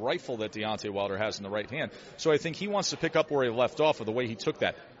loaded rifle that Deontay Wilder has in the right hand. So I think he wants to pick up where he left off with the way he took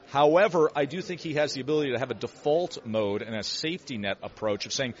that. However, I do think he has the ability to have a default mode and a safety net approach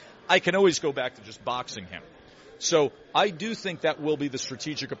of saying, I can always go back to just boxing him. So I do think that will be the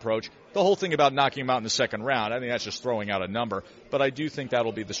strategic approach. The whole thing about knocking him out in the second round, I think that's just throwing out a number. But I do think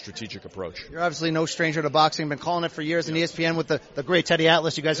that'll be the strategic approach. You're obviously no stranger to boxing. Been calling it for years in ESPN with the great Teddy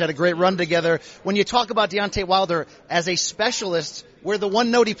Atlas. You guys had a great run together. When you talk about Deontay Wilder as a specialist, where the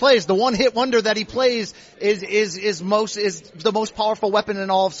one note he plays, the one hit wonder that he plays is the most powerful weapon in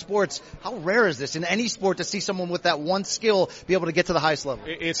all of sports. How rare is this in any sport to see someone with that one skill be able to get to the highest level?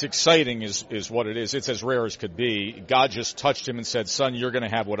 It's exciting is what it is. It's as rare as could be. God just touched him and said, son, you're going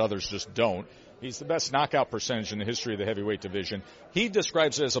to have what others just don't. He's the best knockout percentage in the history of the heavyweight division. He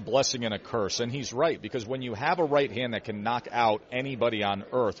describes it as a blessing and a curse, and he's right, because when you have a right hand that can knock out anybody on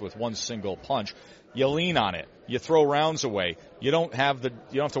earth with one single punch, you lean on it. You throw rounds away. You don't have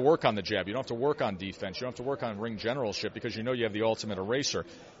to work on the jab. You don't have to work on defense. You don't have to work on ring generalship because you know you have the ultimate eraser.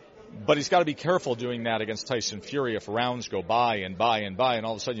 But he's got to be careful doing that against Tyson Fury if rounds go by and by and by, and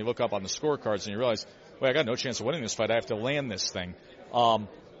all of a sudden you look up on the scorecards and you realize, wait, I got no chance of winning this fight. I have to land this thing.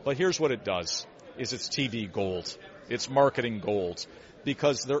 But here's what it does, is it's TV gold. It's marketing gold.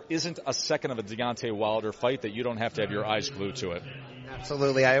 Because there isn't a second of a Deontay Wilder fight that you don't have to have your eyes glued to it.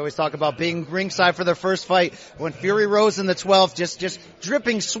 Absolutely. I always talk about being ringside for their first fight. When Fury rose in the 12th, just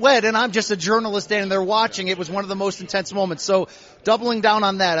dripping sweat, and I'm just a journalist standing there watching. It was one of the most intense moments. So doubling down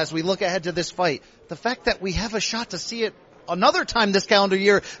on that as we look ahead to this fight, the fact that we have a shot to see it another time this calendar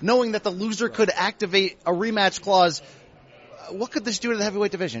year, knowing that the loser could activate a rematch clause, what could this do to the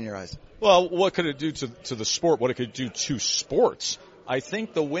heavyweight division in your eyes? Well, what could it do to the sport? What it could do to sports? I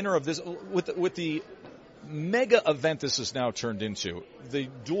think the winner of this, with the mega event this is now turned into, the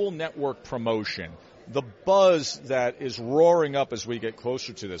dual network promotion, the buzz that is roaring up as we get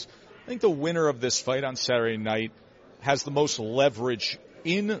closer to this, I think the winner of this fight on Saturday night has the most leverage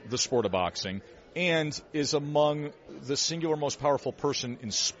in the sport of boxing and is among the singular most powerful person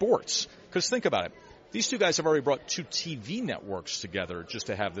in sports. Because think about it. These two guys have already brought 2 TV networks together just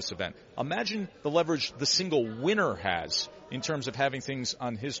to have this event. Imagine the leverage the single winner has in terms of having things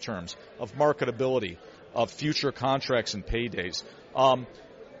on his terms, of marketability, of future contracts and paydays.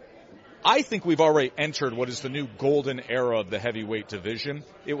 I think we've already entered what is the new golden era of the heavyweight division.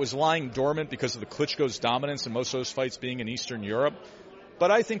 It was lying dormant because of the Klitschko's dominance and most of those fights being in Eastern Europe.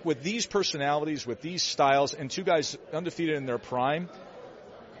 But I think with these personalities, with these styles, and 2 guys undefeated in their prime,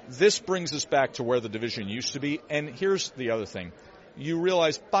 this brings us back to where the division used to be. And here's the other thing. You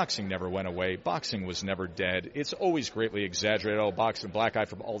realize boxing never went away. Boxing was never dead. It's always greatly exaggerated. Oh, boxing, black eye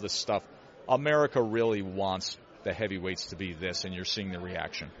from all this stuff. America really wants the heavyweights to be this, and you're seeing the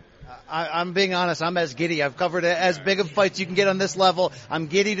reaction. I'm being honest. I'm as giddy. I've covered as big of fights you can get on this level. I'm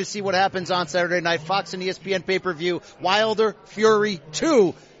giddy to see what happens on Saturday night. Fox and ESPN pay-per-view. Wilder, Fury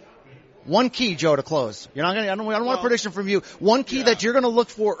 2. One key, Joe, to close. You're not gonna. I don't want a prediction from you. One key that you're going to look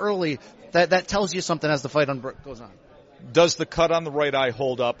for early that tells you something as the fight goes on. Does the cut on the right eye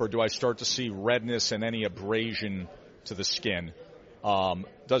hold up, or do I start to see redness and any abrasion to the skin?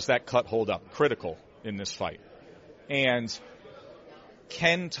 Does that cut hold up? Critical in this fight. And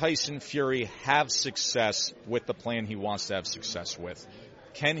can Tyson Fury have success with the plan he wants to have success with?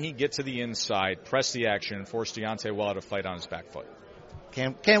 Can he get to the inside, press the action, and force Deontay Wilder to fight on his back foot?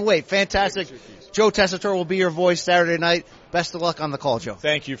 Can't wait. Fantastic. Joe Tessitore will be your voice Saturday night. Best of luck on the call, Joe.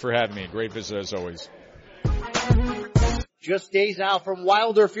 Thank you for having me. A great visit as always. Just days out from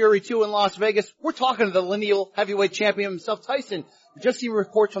Wilder Fury 2 in Las Vegas, we're talking to the lineal heavyweight champion himself, Tyson. We just see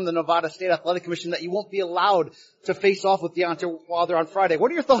reports from the Nevada State Athletic Commission that you won't be allowed to face off with Deontay Wilder on Friday. What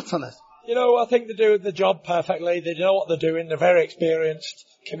are your thoughts on this? You know, I think they do the job perfectly. They know what they're doing. They're very experienced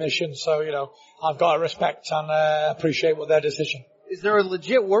commission. So, you know, I've got to respect and appreciate what their decision. Is there a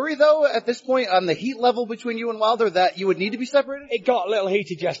legit worry, though, at this point on the heat level between you and Wilder that you would need to be separated? It got a little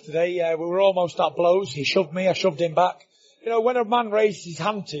heated yesterday. We were almost at blows. He shoved me. I shoved him back. You know, when a man raises his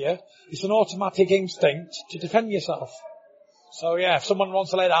hand to you, it's an automatic instinct to defend yourself. So, yeah, if someone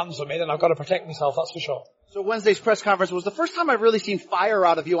wants to lay their hands on me, then I've got to protect myself, that's for sure. So Wednesday's press conference was the first time I've really seen fire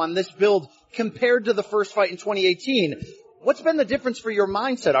out of you on this build compared to the first fight in 2018. What's been the difference for your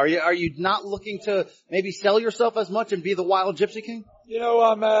mindset? Are you not looking to maybe sell yourself as much and be the wild Gypsy King? You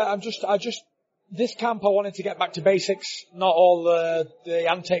know, this camp I wanted to get back to basics, not all the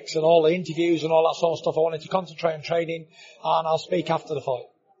antics and all the interviews and all that sort of stuff. I wanted to concentrate on training, and I'll speak after the fight.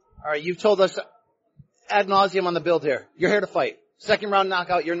 All right, you've told us ad nauseum on the build here. You're here to fight. Second round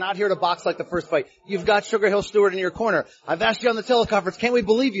knockout. You're not here to box like the first fight. You've got Sugar Hill Stewart in your corner. I've asked you on the teleconference, can we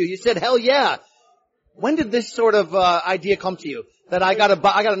believe you? You said, hell yeah. When did this sort of idea come to you that I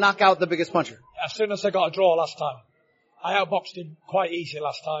gotta knock out the biggest puncher? As soon as I got a draw last time. I outboxed him quite easy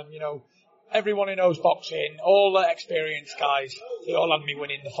last time, you know. Everyone who knows boxing, all the experienced guys, they all had me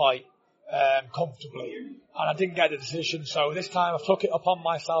winning the fight comfortably. And I didn't get the decision, so this time I took it upon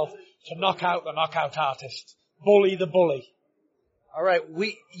myself to knock out the knockout artist. Bully the bully. All right,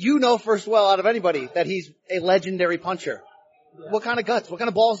 you know first well out of anybody that he's a legendary puncher. Yeah. What kind of guts, what kind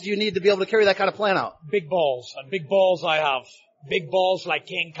of balls do you need to be able to carry that kind of plan out? Big balls, and big balls I have. Big balls like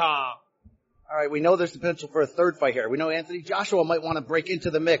King Kong. All right, we know there's the potential for a third fight here. We know Anthony Joshua might want to break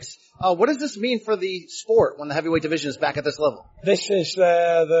into the mix. What does this mean for the sport when the heavyweight division is back at this level? This is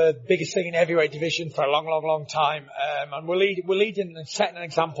the biggest thing in the heavyweight division for a long, long, long time. And we're leading and setting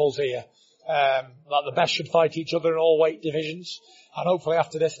examples here. That the best should fight each other in all weight divisions. And hopefully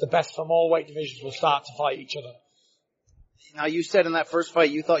after this, the best from all weight divisions will start to fight each other. Now, you said in that first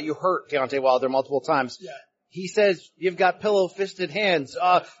fight you thought you hurt Deontay Wilder multiple times. Yeah. He says you've got pillow-fisted hands.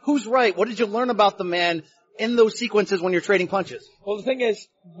 Who's right? What did you learn about the man in those sequences when you're trading punches? Well, the thing is,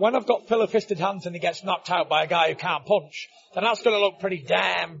 when I've got pillow-fisted hands and he gets knocked out by a guy who can't punch, then that's going to look pretty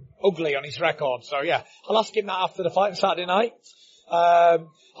damn ugly on his record. So yeah, I'll ask him that after the fight on Saturday night. I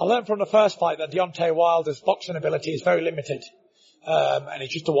learned from the first fight that Deontay Wilder's boxing ability is very limited. And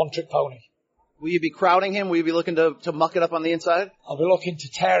he's just a one-trick pony. Will you be crowding him? Will you be looking to muck it up on the inside? I'll be looking to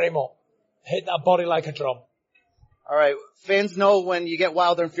tear him up. Hit that body like a drum. All right. Fans know when you get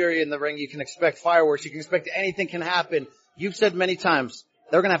Wilder and Fury in the ring, you can expect fireworks. You can expect anything can happen. You've said many times,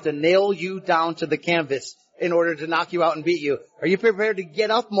 they're going to have to nail you down to the canvas in order to knock you out and beat you. Are you prepared to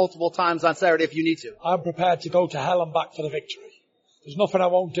get up multiple times on Saturday if you need to? I'm prepared to go to hell and back for the victory. There's nothing I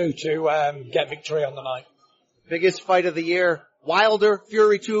won't do to get victory on the night. Biggest fight of the year, Wilder,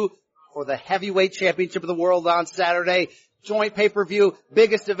 Fury 2 for the heavyweight championship of the world on Saturday. Joint pay-per-view,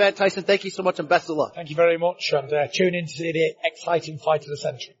 biggest event. Tyson, thank you so much and best of luck. Thank you very much, and tune in to see the exciting fight of the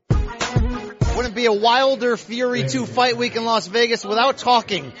century. Wouldn't be a Wilder Fury 2 fight week in Las Vegas without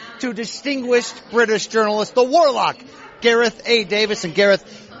talking to distinguished British journalist, the Warlock, Gareth A. Davis. And Gareth,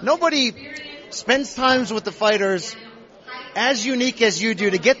 nobody spends times with the fighters as unique as you do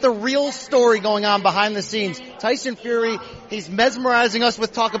to get the real story going on behind the scenes. Tyson Fury, he's mesmerizing us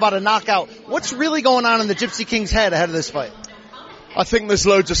with talk about a knockout. What's really going on in the Gypsy King's head ahead of this fight? I think there's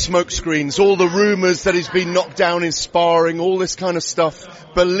loads of smoke screens, all the rumours that he's been knocked down in sparring, all this kind of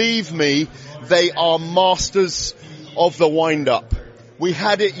stuff. Believe me, they are masters of the wind-up. We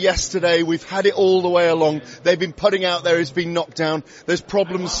had it yesterday, we've had it all the way along. They've been putting out there he's been knocked down. There's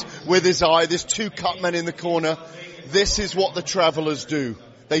problems with his eye, there's two cut men in the corner. This is what the Travellers do.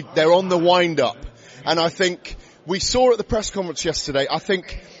 They're on the wind-up. And I think, we saw at the press conference yesterday, I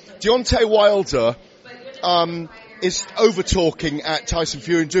think Deontay Wilder is over-talking at Tyson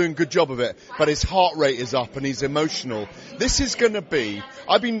Fury and doing a good job of it, but his heart rate is up and he's emotional. This is going to be,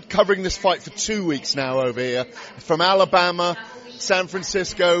 I've been covering this fight for 2 weeks now over here, from Alabama, San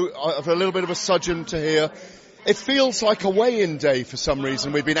Francisco, a little bit of a sojourn to here. It feels like a weigh-in day for some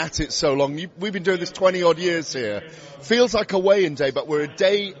reason. We've been at it so long. We've been doing this 20-odd years here. Feels like a weigh-in day, but we're a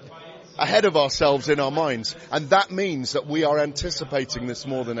day ahead of ourselves in our minds. And that means that we are anticipating this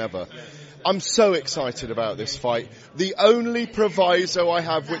more than ever. I'm so excited about this fight. The only proviso I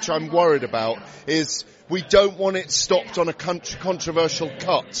have, which I'm worried about, is we don't want it stopped on a controversial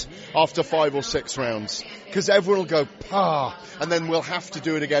cut after 5 or 6 rounds. Because everyone will go, pah, and then we'll have to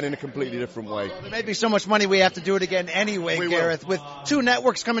do it again in a completely different way. Well, there may be so much money we have to do it again anyway, Gareth, with 2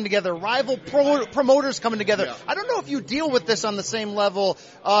 networks coming together, rival promoters coming together. Yeah. I don't know if you deal with this on the same level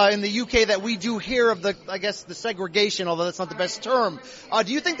in the UK that we do here of the segregation, although that's not the best term.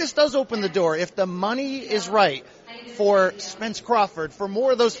 Do you think this does open the door, if the money is right, for Spence Crawford, for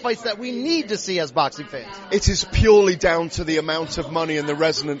more of those fights that we need to see as boxing fans? It is purely down to the amount of money and the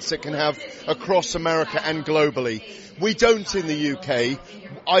resonance it can have across America and globally. We don't in the UK.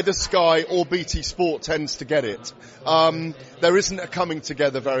 Either Sky or BT Sport tends to get it. There isn't a coming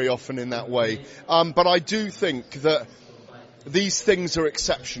together very often in that way. But I do think that these things are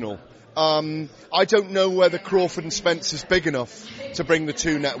exceptional. I don't know whether Crawford and Spence is big enough to bring the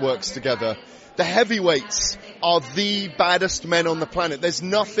 2 networks together. The heavyweights are the baddest men on the planet. There's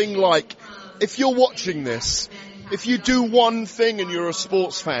nothing like, if you're watching this, if you do one thing and you're a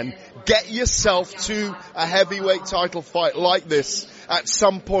sports fan, get yourself to a heavyweight title fight like this at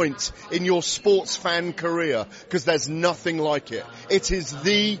some point in your sports fan career, because there's nothing like it. It is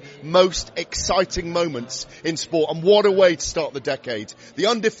the most exciting moments in sport, and what a way to start the decade. The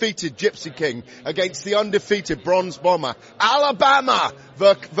undefeated Gypsy King against the undefeated Bronze Bomber. Alabama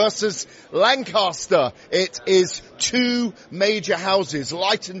versus Lancaster. It is 2 major houses,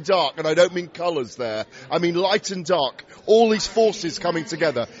 light and dark, and I don't mean colours there. I mean light and dark. All these forces coming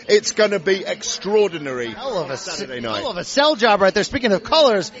together. It's going to be extraordinary. Hell of a Saturday night. Hell of a sell job right there. Speaking of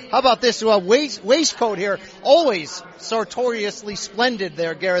colors, how about this waistcoat here? Always sartoriously splendid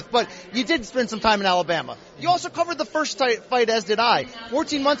there, Gareth. But you did spend some time in Alabama. You also covered the first fight, as did I.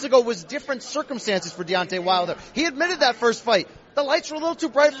 14 months ago was different circumstances for Deontay Wilder. He admitted that first fight, the lights were a little too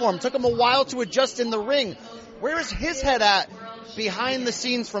bright for him. Took him a while to adjust in the ring. Where is his head at behind the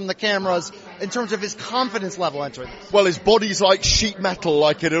scenes from the cameras in terms of his confidence level entering this? Well, his body's like sheet metal,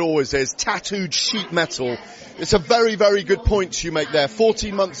 like it always is. Tattooed sheet metal. It's a very, very good point you make there.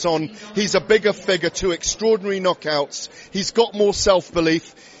 14 months on, he's a bigger figure, 2 extraordinary knockouts. He's got more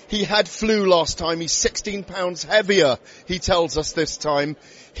self-belief. He had flu last time. He's 16 pounds heavier, he tells us this time.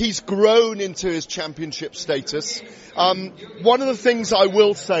 He's grown into his championship status. One of the things I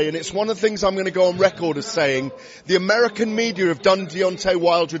will say, and it's one of the things I'm going to go on record as saying, the American media have done Deontay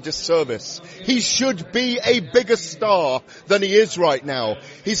Wilder a disservice. He should be a bigger star than he is right now.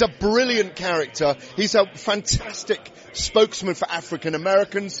 He's a brilliant character. He's a fantastic spokesman for African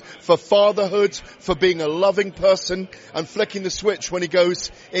Americans, for fatherhood, for being a loving person, and flicking the switch when he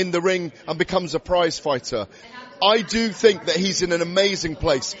goes in the ring and becomes a prize fighter. I do think that he's in an amazing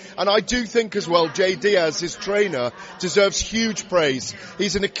place. And I do think as well, Jay Diaz, his trainer, deserves huge praise.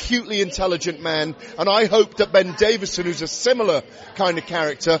 He's an acutely intelligent man. And I hope that Ben Davison, who's a similar kind of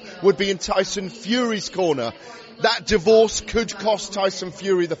character, would be in Tyson Fury's corner. That divorce could cost Tyson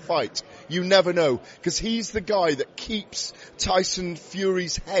Fury the fight. You never know. Because he's the guy that keeps Tyson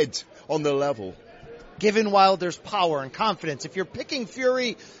Fury's head on the level. Given Wilder's power and confidence, if you're picking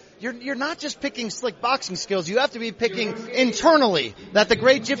Fury, you're not just picking slick boxing skills. You have to be picking internally that the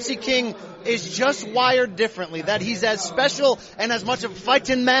great Gypsy King is just wired differently, that he's as special and as much a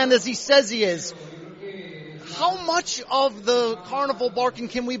fighting man as he says he is. How much of the carnival barking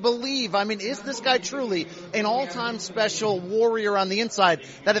can we believe? I mean, is this guy truly an all-time special warrior on the inside,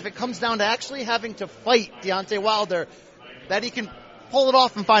 that if it comes down to actually having to fight Deontay Wilder, that he can pull it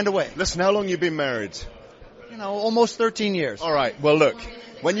off and find a way? Listen, how long you been married? Almost 13 years. All right, well look,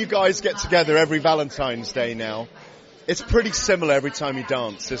 when you guys get together every Valentine's Day now, it's pretty similar every time you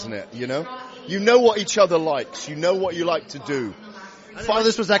dance, isn't it? You know what each other likes. You know what you like to do.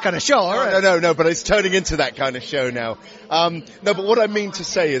 This was that kind of show, all right. No, but it's turning into that kind of show now. No, but what I mean to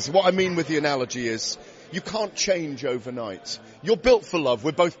say is, what I mean with the analogy is, you can't change overnight. You're built for love.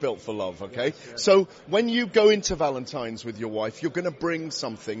 We're both built for love, okay? So when you go into Valentine's with your wife, you're going to bring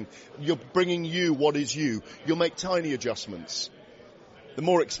something. You're bringing you what is you. You'll make tiny adjustments. The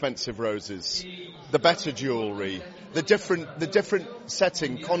more expensive roses, the better jewelry, the different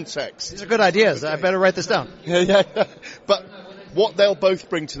setting, context. These are good ideas. I better write this down. Yeah. But what they'll both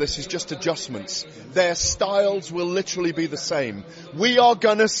bring to this is just adjustments. Their styles will literally be the same. We are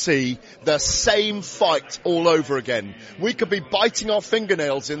gonna see the same fight all over again. We could be biting our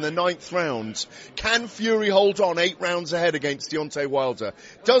fingernails in the 9th round. Can Fury hold on 8 rounds ahead against Deontay Wilder?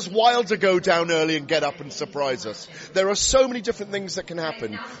 Does Wilder go down early and get up and surprise us? There are so many different things that can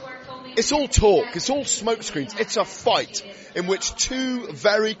happen. It's all talk. It's all smokescreens. It's a fight in which two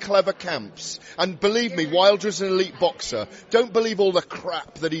very clever camps, and believe me, Wilder's an elite boxer. Don't believe all the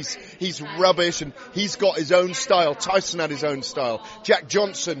crap that he's rubbish and he's got his own style. Tyson had his own style. Jack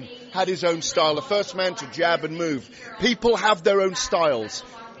Johnson had his own style. The first man to jab and move. People have their own styles.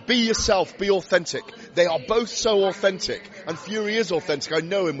 Be yourself. Be authentic. They are both so authentic, and Fury is authentic. I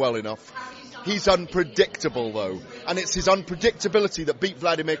know him well enough. He's unpredictable, though. And it's his unpredictability that beat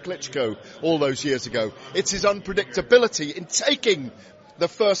Vladimir Klitschko all those years ago. It's his unpredictability in taking the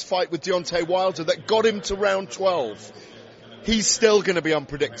first fight with Deontay Wilder that got him to round 12. He's still going to be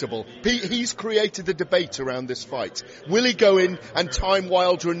unpredictable. He's created the debate around this fight. Will he go in and time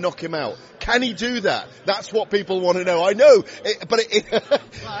Wilder and knock him out? Can he do that? That's what people want to know. I know,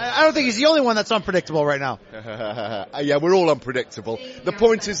 I don't think he's the only one that's unpredictable right now. Yeah, we're all unpredictable. The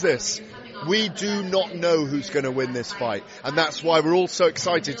point is this. We do not know who's going to win this fight, and that's why we're all so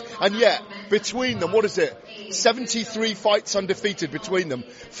excited. And yet, between them, what is it? 73 fights undefeated between them.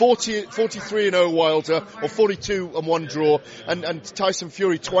 43-0 Wilder, or 42-1 draw, and Tyson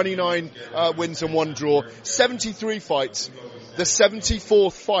Fury 29 wins and 1 draw. 73 fights. The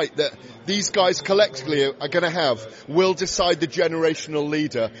 74th fight that these guys collectively are going to have will decide the generational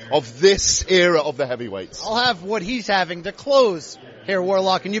leader of this era of the heavyweights. I'll have what he's having to close here,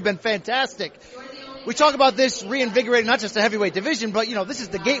 Warlock, and you've been fantastic. We talk about this reinvigorating not just the heavyweight division, but, this is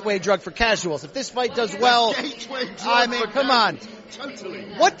the gateway drug for casuals. If this fight does well, come on. Totally.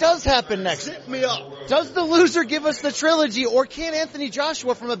 What does happen next? Zip me up. Does the loser give us the trilogy, or can Anthony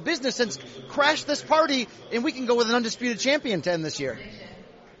Joshua, from a business sense, crash this party and we can go with an undisputed champion to end this year?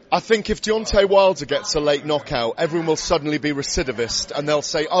 I think if Deontay Wilder gets a late knockout, everyone will suddenly be recidivist and they'll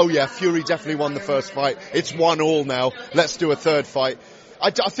say, oh yeah, Fury definitely won the first fight. It's 1-1 now. Let's do a third fight.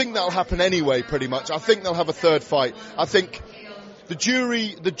 I think that'll happen anyway, pretty much. I think they'll have a third fight. I think the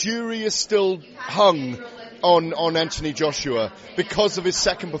jury is still hung on Anthony Joshua because of his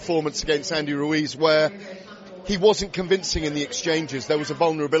second performance against Andy Ruiz, where he wasn't convincing in the exchanges. There was a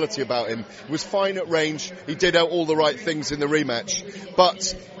vulnerability about him. He was fine at range. He did all the right things in the rematch.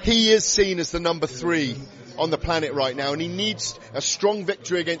 But he is seen as the number 3 on the planet right now, and he needs a strong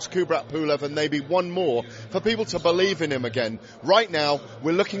victory against Kubrat Pulev and maybe one more for people to believe in him again. Right now,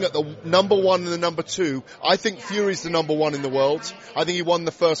 we're looking at the number 1 and the number 2. I think Fury's the number 1 in the world. I think he won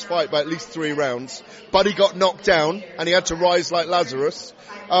the first fight by at least 3 rounds, but he got knocked down and he had to rise like Lazarus.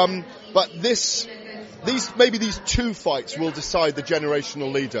 But these 2 fights will decide the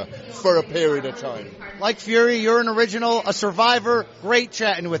generational leader for a period of time. Like Fury, you're an original, a survivor. Great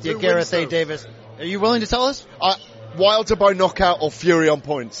chatting with you, Gareth A. Davis. Are you willing to tell us? Wilder by knockout or Fury on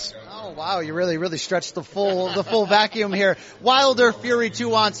points. Oh wow, you really stretched the full vacuum here. Wilder, Fury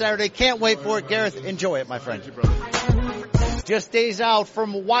 2 on Saturday. Can't wait for it. Gareth, enjoy it, my friend. Thank you, brother. Just days out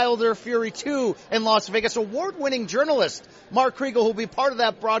from Wilder Fury 2 in Las Vegas, award-winning journalist Mark Kriegel, who will be part of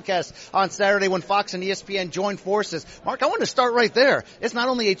that broadcast on Saturday when Fox and ESPN join forces. Mark, I want to start right there. It's not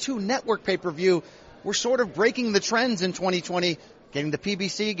only a 2-network pay-per-view, we're sort of breaking the trends in 2020, getting the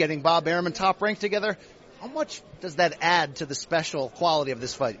PBC, getting Bob Arum and Top Rank together. How much does that add to the special quality of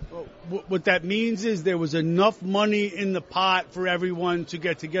this fight? What that means is there was enough money in the pot for everyone to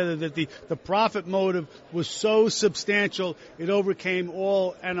get together, that the profit motive was so substantial it overcame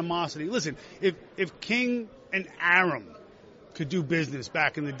all animosity. Listen, if King and Arum could do business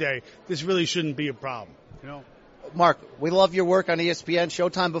back in the day, this really shouldn't be a problem, you know? Mark, we love your work on ESPN,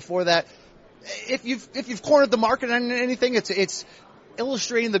 Showtime before that. If you've cornered the market on anything, it's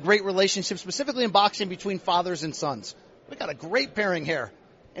illustrating the great relationship, specifically in boxing, between fathers and sons. We got a great pairing here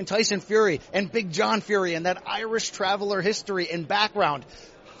in Tyson Fury and Big John Fury and that Irish traveler history and background.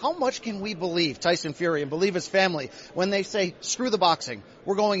 How much can we believe Tyson Fury and believe his family when they say, screw the boxing,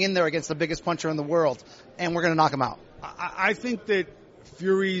 we're going in there against the biggest puncher in the world and we're going to knock him out? I think that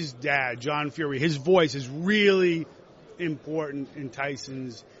Fury's dad, John Fury, his voice is really important in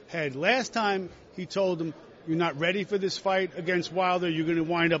Tyson's head. Last time he told him, you're not ready for this fight against Wilder. You're going to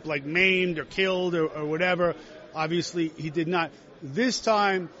wind up like maimed or killed or whatever. Obviously, he did not. This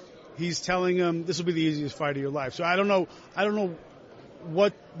time, he's telling him this will be the easiest fight of your life. So I don't know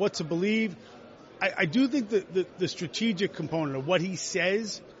what to believe. I do think that the strategic component of what he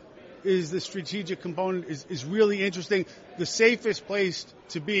says is the strategic component is really interesting. The safest place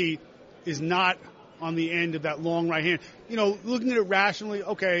to be is not on the end of that long right hand. You know, looking at it rationally,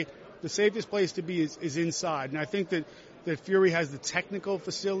 okay, the safest place to be is inside. And I think that Fury has the technical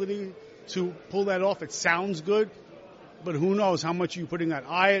facility to pull that off. It sounds good, but who knows how much you're putting that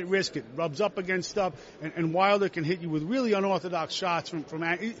eye at risk. It rubs up against stuff, and Wilder can hit you with really unorthodox shots from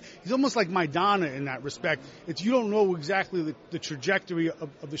he's almost like Maidana in that respect. You don't know exactly the trajectory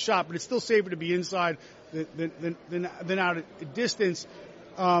of the shot, but it's still safer to be inside than out at distance.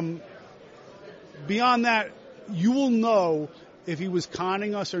 Beyond that, you will know if he was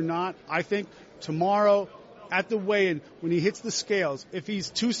conning us or not. I think tomorrow at the weigh-in, when he hits the scales, if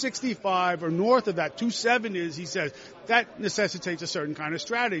he's 265 or north of that, 270 he says, that necessitates a certain kind of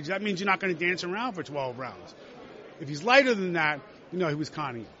strategy. That means you're not going to dance around for 12 rounds. If he's lighter than that, you know he was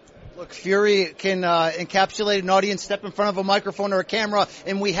conning you. Look, Fury can encapsulate an audience, step in front of a microphone or a camera,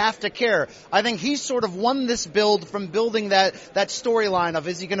 and we have to care. I think he's sort of won this build from building that storyline of,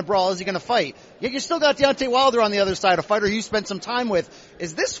 is he going to brawl, is he going to fight? Yet you still got Deontay Wilder on the other side, a fighter you spent some time with.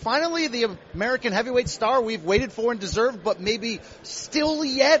 Is this finally the American heavyweight star we've waited for and deserved, but maybe still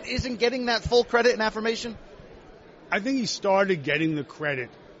yet isn't getting that full credit and affirmation? I think he started getting the credit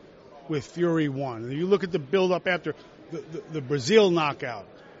with Fury 1. You look at the build-up after the Brazil knockout,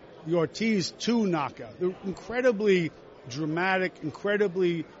 the Ortiz 2 knockout. They're incredibly dramatic,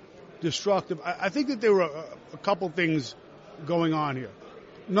 incredibly destructive. I think that there were a couple things going on here.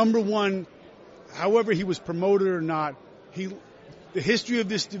 Number one, however he was promoted or not, the history of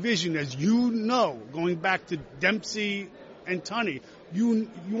this division, as you know, going back to Dempsey and Tunney,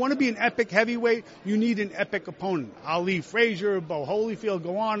 you want to be an epic heavyweight, you need an epic opponent. Ali Frazier, Bo Holyfield,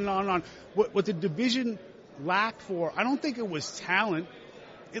 go on and on and on. What the division lacked for, I don't think it was talent.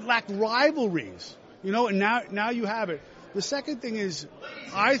 It lacked rivalries, you know, and now you have it. The second thing is,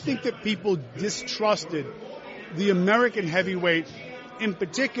 I think that people distrusted the American heavyweight in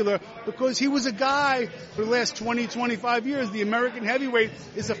particular because he was a guy for the last 20, 25 years. The American heavyweight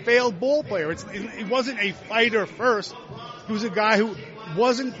is a failed ball player. He wasn't a fighter first. He was a guy who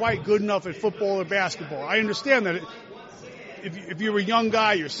wasn't quite good enough at football or basketball. I understand that if you're a young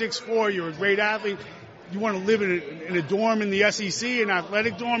guy, you're 6'4", you're a great athlete, you want to live in a dorm in the SEC, an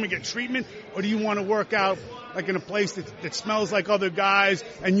athletic dorm, and get treatment? Or do you want to work out like in a place that smells like other guys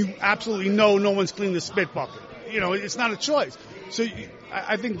and you absolutely know no one's cleaned the spit bucket? You know, it's not a choice. So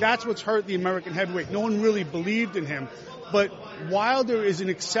I think that's what's hurt the American heavyweight. No one really believed in him. But Wilder is an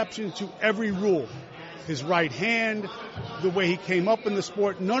exception to every rule. His right hand, the way he came up in the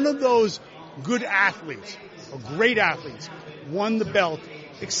sport, none of those good athletes are great athletes, won the belt,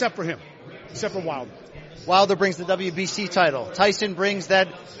 except for him, except for Wilder. Wilder brings the WBC title. Tyson brings that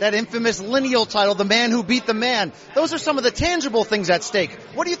infamous lineal title, the man who beat the man. Those are some of the tangible things at stake.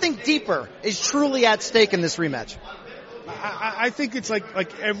 What do you think deeper is truly at stake in this rematch? I think it's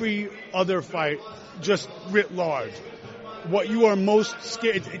like every other fight, just writ large. What you are most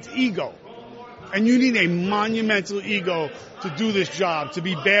scared, it's ego. And you need a monumental ego to do this job, to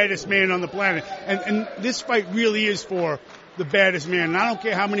be baddest man on the planet. And this fight really is for the baddest man. And I don't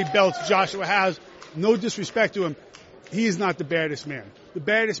care how many belts Joshua has, no disrespect to him, he is not the baddest man. The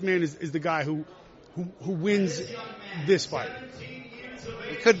baddest man is the guy who wins this fight.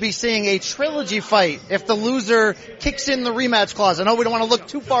 We could be seeing a trilogy fight if the loser kicks in the rematch clause. I know we don't want to look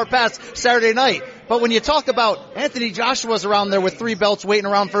too far past Saturday night, but when you talk about Anthony Joshua's around there with 3 belts waiting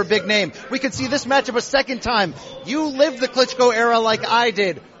around for a big name, we could see this matchup a second time. You lived the Klitschko era like I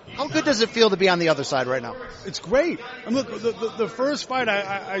did. How good does it feel to be on the other side right now? It's great. And look, the first fight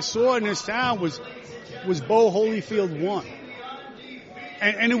I saw in this town was Bo Holyfield 1.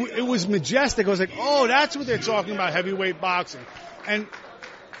 And it was majestic. I was like, oh, that's what they're talking about, heavyweight boxing. And,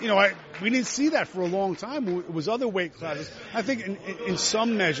 you know, we didn't see that for a long time. It was other weight classes. I think in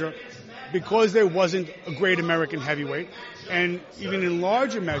some measure, because there wasn't a great American heavyweight, and even in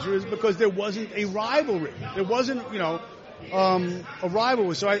larger measures, because there wasn't a rivalry. There wasn't, you know, a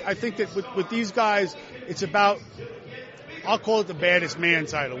rivalry. So I think that with these guys, it's about, I'll call it the baddest man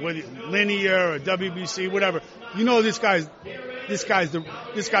title, whether linear or WBC, whatever. You know, this guy's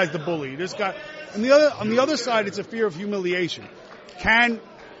the bully. This guy, on the other side, it's a fear of humiliation.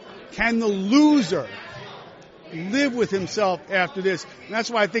 Can the loser live with himself after this? And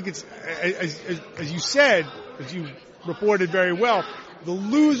that's why I think it's, as you said, as you reported very well, the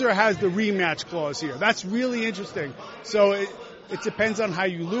loser has the rematch clause here. That's really interesting. So it depends on how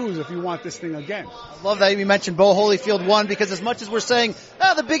you lose if you want this thing again. I love that you mentioned Bo Holyfield 1, because as much as we're saying,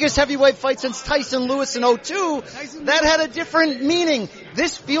 the biggest heavyweight fight since Tyson Lewis in 2002, that had a different meaning.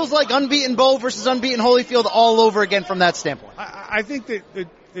 This feels like unbeaten Bo versus unbeaten Holyfield all over again from that standpoint. I think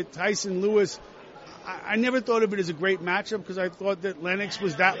that Tyson Lewis, I never thought of it as a great matchup because I thought that Lennox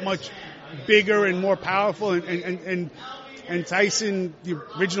was that much bigger and more powerful, and Tyson, the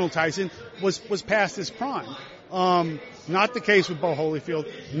original Tyson, was past his prime. Not the case with Bo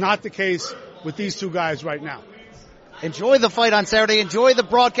Holyfield. Not the case with these two guys right now. Enjoy the fight on Saturday. Enjoy the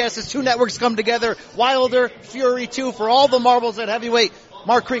broadcast as 2 networks come together. Wilder, Fury 2 for all the marbles at heavyweight.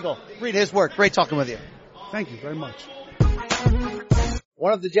 Mark Kriegel, read his work. Great talking with you. Thank you very much.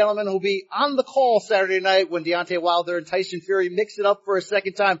 One of the gentlemen who'll be on the call Saturday night when Deontay Wilder and Tyson Fury mix it up for a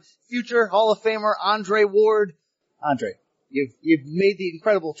second time. Future Hall of Famer Andre Ward. Andre, you've made the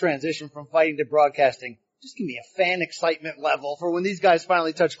incredible transition from fighting to broadcasting. Just give me a fan excitement level for when these guys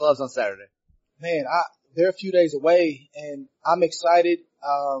finally touch gloves on Saturday. Man, they're a few days away, and I'm excited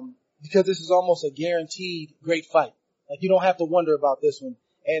because this is almost a guaranteed great fight. Like, you don't have to wonder about this one.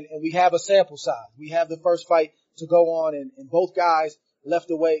 And we have a sample size. We have the first fight to go on, and both guys left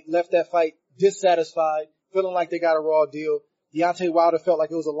that fight dissatisfied, feeling like they got a raw deal. Deontay Wilder felt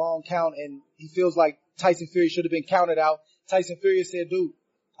like it was a long count, and he feels like Tyson Fury should have been counted out. Tyson Fury said, dude,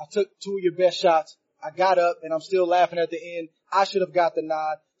 I took 2 of your best shots. I got up and I'm still laughing at the end. I should have got the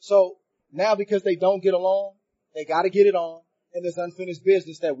nod. So now because they don't get along, they got to get it on, and there's unfinished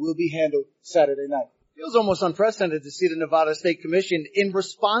business that will be handled Saturday night. Feels almost unprecedented to see the Nevada State Commission in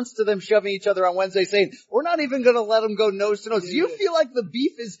response to them shoving each other on Wednesday saying, we're not even going to let them go nose to nose. Do you feel like the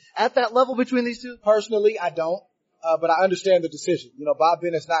beef is at that level between these two? Personally, I don't, but I understand the decision. You know, Bob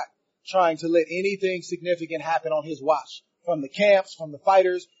Bennett's not trying to let anything significant happen on his watch. From the camps, from the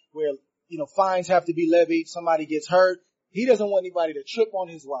fighters, where, you know, fines have to be levied, somebody gets hurt. He doesn't want anybody to trip on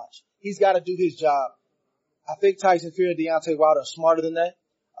his watch. He's got to do his job. I think Tyson Fury and Deontay Wilder are smarter than that.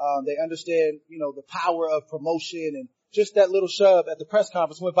 They understand, you know, the power of promotion, and just that little shove at the press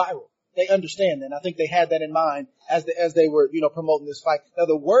conference went viral. They understand that. And I think they had that in mind as they were, you know, promoting this fight. Now,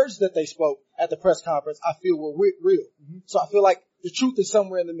 the words that they spoke at the press conference, I feel were real. Mm-hmm. So I feel like the truth is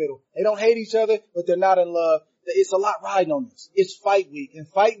somewhere in the middle. They don't hate each other, but they're not in love. It's a lot riding on this. It's fight week. And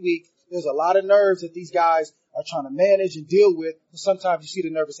fight week, there's a lot of nerves that these guys are trying to manage and deal with. But sometimes you see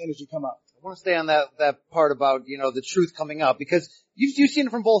the nervous energy come out. I want to stay on that part about, you know, the truth coming out, because you've seen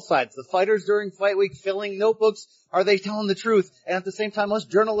it from both sides. The fighters during fight week filling notebooks. Are they telling the truth? And at the same time, us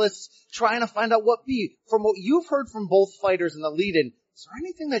journalists trying to find out from what you've heard from both fighters in the lead-in, is there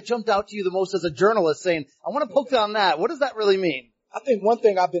anything that jumped out to you the most as a journalist saying, I want to poke on that? What does that really mean? I think one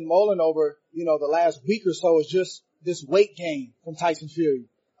thing I've been mulling over, you know, the last week or so is just this weight gain from Tyson Fury.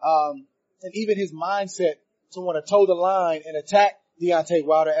 And even his mindset to want to toe the line and attack Deontay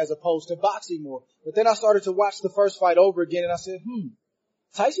Wilder as opposed to boxing more. But then I started to watch the first fight over again, and I said,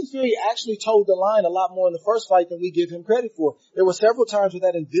 Tyson Fury actually toed the line a lot more in the first fight than we give him credit for. There were several times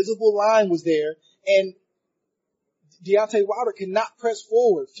where that invisible line was there, and Deontay Wilder could not press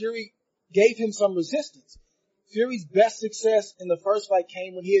forward. Fury gave him some resistance. Fury's best success in the first fight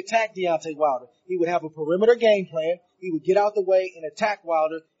came when he attacked Deontay Wilder. He would have a perimeter game plan. He would get out the way and attack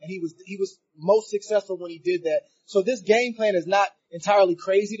Wilder, and he was most successful when he did that. So this game plan is not entirely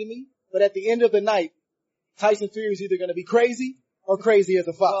crazy to me, but at the end of the night, Tyson Fury is either going to be crazy or crazy as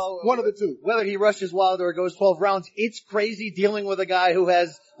a fox. Well, one of the two. Whether he rushes Wilder or goes 12 rounds, it's crazy dealing with a guy who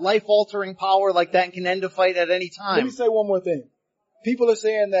has life-altering power like that and can end a fight at any time. Let me say one more thing. People are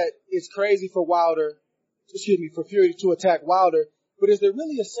saying that it's crazy for for Fury to attack Wilder, but is there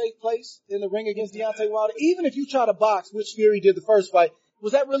really a safe place in the ring against Deontay Wilder? Even if you try to box, which Fury did the first fight,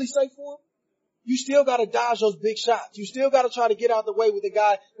 was that really safe for him? You still gotta dodge those big shots. You still gotta try to get out the way with a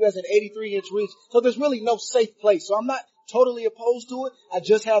guy who has an 83-inch reach. So there's really no safe place. So I'm not totally opposed to it. I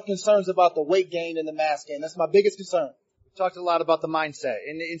just have concerns about the weight gain and the mass gain. That's my biggest concern. Talked a lot about the mindset,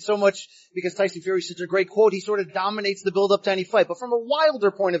 and so much because Tyson Fury is such a great quote, he sort of dominates the build up to any fight. But from a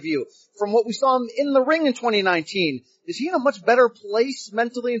Wilder point of view, from what we saw him in the ring in 2019, is he in a much better place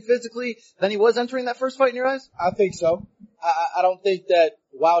mentally and physically than he was entering that first fight in your eyes? I think so. I don't think that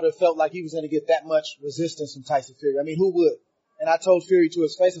Wilder felt like he was going to get that much resistance from Tyson Fury. I mean, who would? And I told Fury to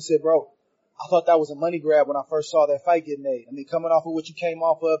his face, I said, bro, I thought that was a money grab when I first saw that fight get made. I mean, coming off of what you came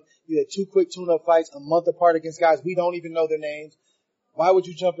off of, you had 2 quick tune-up fights, a month apart against guys we don't even know their names. Why would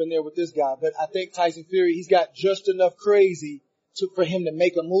you jump in there with this guy? But I think Tyson Fury, he's got just enough crazy for him to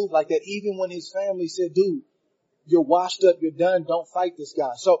make a move like that, even when his family said, dude, you're washed up, you're done, don't fight this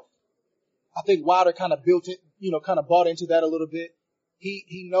guy. So I think Wilder kind of built it, kind of bought into that a little bit.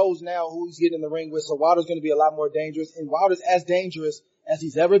 He knows now who he's getting in the ring with, so Wilder's going to be a lot more dangerous, and Wilder's as dangerous as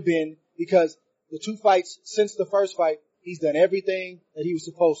he's ever been, because the 2 fights since the first fight, he's done everything that he was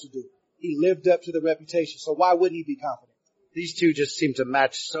supposed to do. He lived up to the reputation, so why wouldn't he be confident? These two just seem to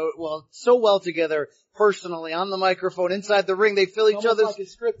match so well together, personally, on the microphone, inside the ring. They fill each other's... Like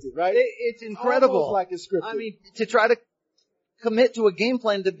it's scripted, right? It's incredible. Almost like it's scripted. I mean, to try to commit to a game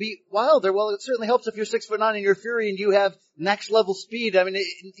plan to beat Wilder, well, it certainly helps if you're 6'9" and you're Fury and you have next level speed. I mean,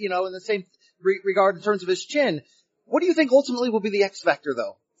 in the same regard in terms of his chin. What do you think ultimately will be the X factor,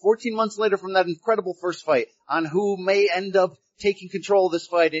 though? 14 months later from that incredible first fight, on who may end up taking control of this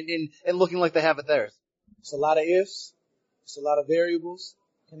fight and looking like they have it theirs? It's a lot of ifs. It's a lot of variables.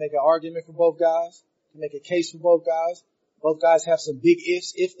 Can make an argument for both guys. Can make a case for both guys. Both guys have some big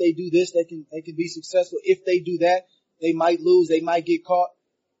ifs. If they do this, they can be successful. If they do that, they might lose. They might get caught.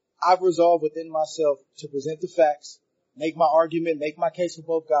 I've resolved within myself to present the facts, make my argument, make my case for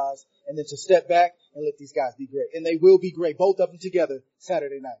both guys, and then to step back and let these guys be great. And they will be great, both of them together,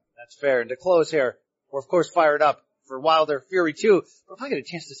 Saturday night. That's fair. And to close here, we're of course fired up for Wilder Fury 2. But if I get a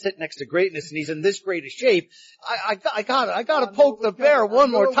chance to sit next to greatness and he's in this great a shape, I gotta poke the bear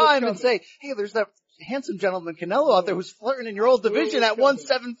one more time and say, hey, there's that handsome gentleman Canelo out there who's flirting in your old division at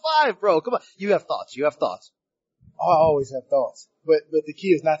 175, bro. Come on. You have thoughts. Oh, I always have thoughts. But the key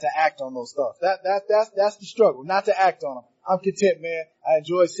is not to act on those thoughts. That's the struggle, not to act on them. I'm content, man. I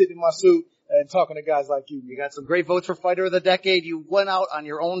enjoy sitting in my suit and talking to guys like you. You got some great votes for Fighter of the Decade. You went out on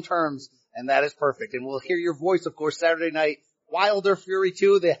your own terms, and that is perfect. And we'll hear your voice, of course, Saturday night. Wilder Fury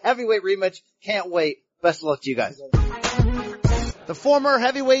 2, the heavyweight rematch. Can't wait. Best of luck to you guys. The former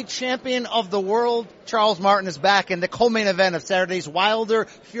heavyweight champion of the world, Charles Martin, is back in the co-main event of Saturday's Wilder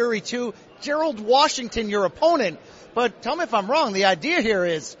Fury 2. Gerald Washington, your opponent. But tell me if I'm wrong. The idea here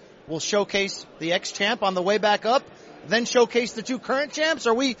is we'll showcase the ex-champ on the way back up, then showcase the 2 current champs.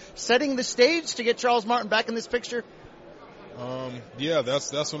 Are we setting the stage to get Charles Martin back in this picture? Yeah,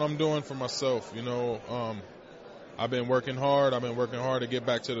 that's what I'm doing for myself. I've been working hard. I've been working hard to get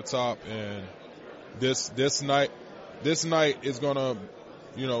back to the top, and this night is gonna,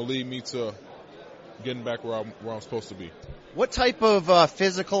 lead me to getting back where I'm supposed to be. What type of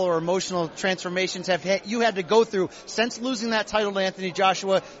physical or emotional transformations have you had to go through since losing that title to Anthony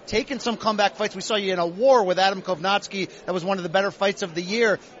Joshua, taking some comeback fights? We saw you in a war with Adam Kovnatsky. That was one of the better fights of the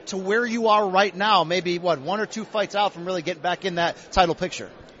year, to where you are right now, maybe 1 or 2 fights out from really getting back in that title picture.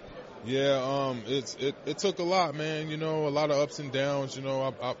 Yeah, it took a lot, man. A lot of ups and downs.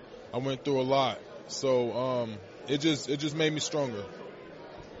 I went through a lot. So, it just made me stronger.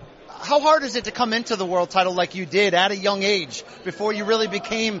 How hard is it to come into the world title like you did at a young age before you really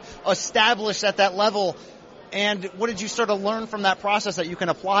became established at that level? And what did you sort of learn from that process that you can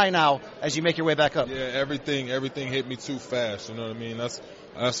apply now as you make your way back up? Yeah, everything hit me too fast. You know what I mean?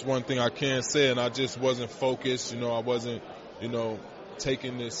 That's one thing I can say, and I just wasn't focused. I wasn't,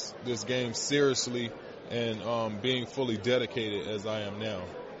 taking this game seriously and being fully dedicated as I am now.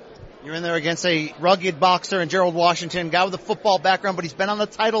 You're in there against a rugged boxer in Gerald Washington, guy with a football background, but he's been on the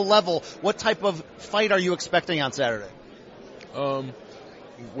title level. What type of fight are you expecting on Saturday?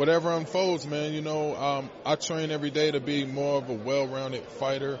 Whatever unfolds, man. You know, I train every day to be more of a well-rounded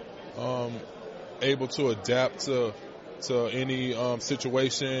fighter, able to adapt to any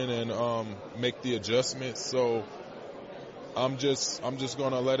situation and make the adjustments. So I'm just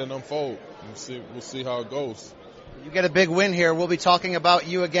going to let it unfold and we'll see how it goes. You get a big win here. We'll be talking about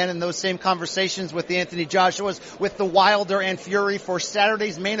you again in those same conversations with the Anthony Joshuas, with the Wilder and Fury for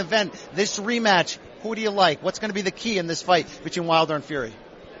Saturday's main event. This rematch, who do you like? What's going to be the key in this fight between Wilder and Fury?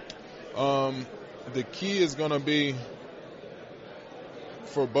 The key is going to be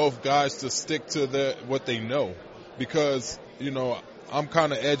for both guys to stick to what they know, because, you know, I'm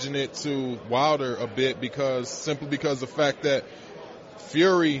kind of edging it to Wilder a bit simply because the fact that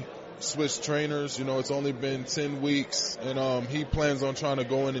Fury switched trainers. You know, it's only been 10 weeks, and he plans on trying to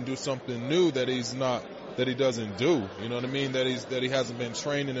go in and do something new that he doesn't do. You know what I mean? That he hasn't been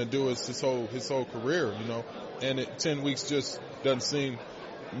training to do his whole career. You know, and 10 weeks just doesn't seem,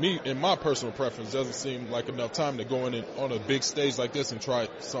 me in my personal preference, doesn't seem like enough time to go in and, on a big stage like this and try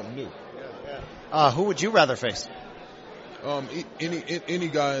something new. Who would you rather face? Any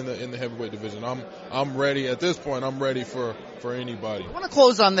guy in the heavyweight division. I'm ready at this point. I'm ready for anybody. I want to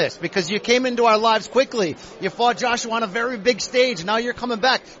close on this because you came into our lives quickly. You fought Joshua on a very big stage. Now you're coming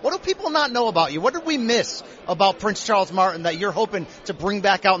back. What do people not know about you? What did we miss about Prince Charles Martin that you're hoping to bring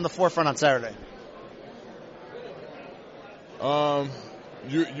back out in the forefront on Saturday?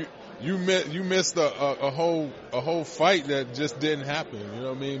 You missed a whole fight that just didn't happen. You know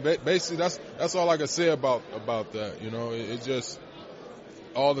what I mean? Basically, that's all I can say about that. You know, it just,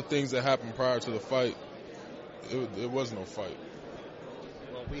 all the things that happened prior to the fight, it was no fight.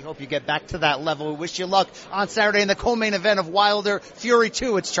 Well, we hope you get back to that level. We wish you luck on Saturday in the co-main event of Wilder Fury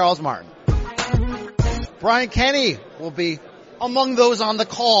 2. It's Charles Martin. Brian Kenny will be among those on the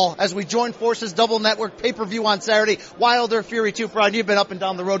call as we join forces, double network pay-per-view on Saturday. Wilder Fury 2. Brian, you've been up and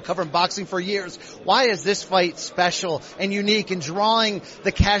down the road covering boxing for years. Why is this fight special and unique and drawing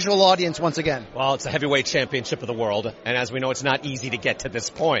the casual audience once again? Well, it's a heavyweight championship of the world, and as we know, it's not easy to get to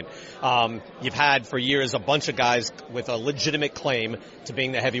this point. You've had for years a bunch of guys with a legitimate claim to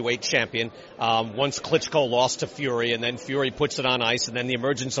being the heavyweight champion. Once Klitschko lost to Fury, and then Fury puts it on ice, and then the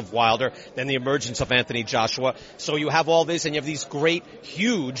emergence of Wilder, then the emergence of Anthony Joshua. So you have all this, and you have these great,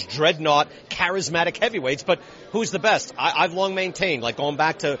 huge, dreadnought, charismatic heavyweights, but who's the best? I've long maintained, like going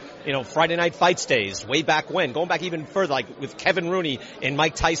back to, Friday Night Fights days, way back when, going back even further, like with Kevin Rooney in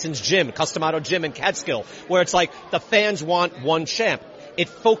Mike Tyson's gym, Customato Gym in Catskill, where it's like the fans want one champ. It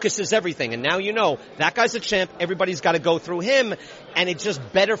focuses everything. And now you know that guy's a champ. Everybody's got to go through him. And it's just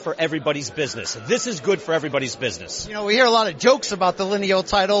better for everybody's business. This is good for everybody's business. We hear a lot of jokes about the lineal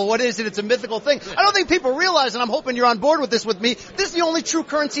title. What is it? It's a mythical thing. I don't think people realize, and I'm hoping you're on board with this with me, this is the only true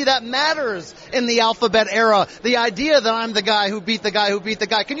currency that matters in the alphabet era. The idea that I'm the guy who beat the guy who beat the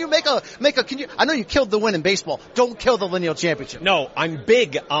guy. Can you I know you killed the win in baseball. Don't kill the lineal championship. No, I'm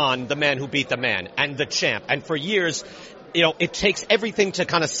big on the man who beat the man and the champ. And for years, it takes everything to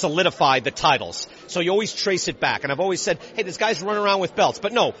kind of solidify the titles. So you always trace it back. And I've always said, hey, this guy's running around with belts.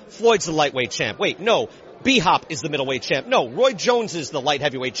 But no, Floyd's the lightweight champ. Wait, no, B-Hop is the middleweight champ. No, Roy Jones is the light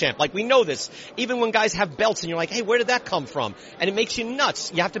heavyweight champ. Like, we know this. Even when guys have belts and you're like, hey, where did that come from? And it makes you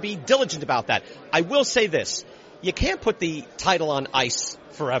nuts. You have to be diligent about that. I will say this. You can't put the title on ice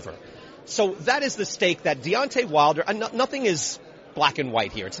forever. So that is the stake that Deontay Wilder, nothing is black and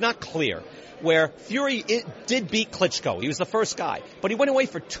white here. It's not clear. Where Fury did beat Klitschko. He was the first guy. But he went away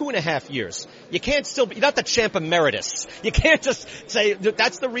for 2.5 years. You can't still be, you're not the champ emeritus. You can't just say,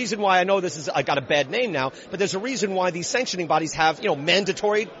 that's the reason why I know I got a bad name now, but there's a reason why these sanctioning bodies have,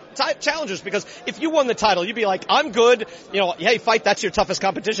 mandatory challengers, because if you won the title, you'd be like, I'm good, hey, fight, that's your toughest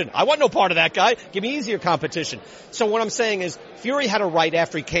competition. I want no part of that guy. Give me easier competition. So what I'm saying is, Fury had a right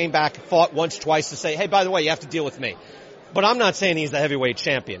after he came back, fought once, twice to say, hey, by the way, you have to deal with me. But I'm not saying he's the heavyweight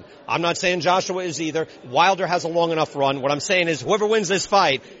champion. I'm not saying Joshua is either. Wilder has a long enough run. What I'm saying is whoever wins this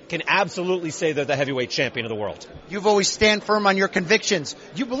fight can absolutely say they're the heavyweight champion of the world. You've always stand firm on your convictions.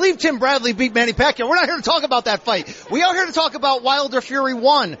 You believe Tim Bradley beat Manny Pacquiao. We're not here to talk about that fight. We are here to talk about Wilder Fury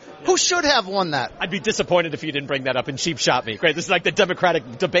 1. Who should have won that? I'd be disappointed if you didn't bring that up and cheap shot me. Great. This is like the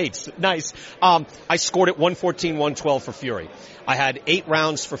Democratic debates. Nice. I scored it 114-112 for Fury. I had 8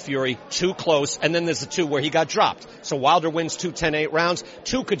 rounds for Fury, 2 close, and then there's the 2 where he got dropped. So Wilder wins 2 10-8 rounds.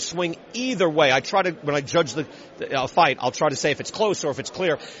 2 could swing either way. When I judge the fight, I'll try to say if it's close or if it's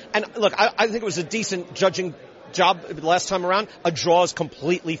clear. And look, I think it was a decent judging job last time around. A draw is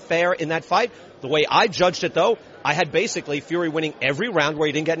completely fair in that fight. The way I judged it, though, I had basically Fury winning every round where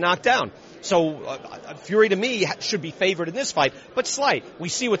he didn't get knocked down. So Fury, to me, should be favored in this fight, but slight. We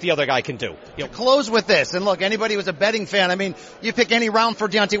see what the other guy can do. To close with this, and look, anybody who's a betting fan, I mean, you pick any round for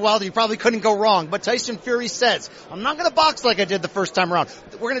Deontay Wilder, you probably couldn't go wrong. But Tyson Fury says, I'm not going to box like I did the first time around.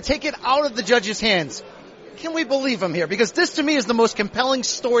 We're going to take it out of the judge's hands. Can we believe him here? Because this, to me, is the most compelling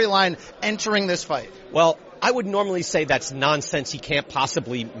storyline entering this fight. Well, I would normally say that's nonsense. He can't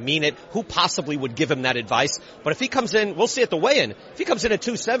possibly mean it. Who possibly would give him that advice? But if he comes in, we'll see at the weigh-in. If he comes in at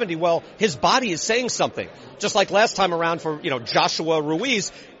 270, well, his body is saying something. Just like last time around for, Joshua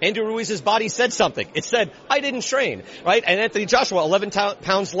Ruiz, Andy Ruiz's body said something. It said, I didn't train, right? And Anthony Joshua, 11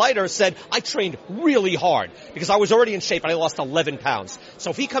 pounds lighter, said, I trained really hard because I was already in shape and I lost 11 pounds. So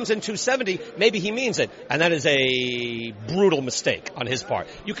if he comes in 270, maybe he means it. And that is a brutal mistake on his part.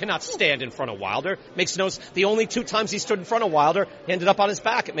 You cannot stand in front of Wilder. Makes no sense. The only 2 times he stood in front of Wilder, he ended up on his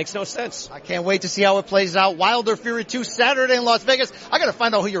back. It makes no sense. I can't wait to see how it plays out. Wilder Fury 2 Saturday in Las Vegas. I got to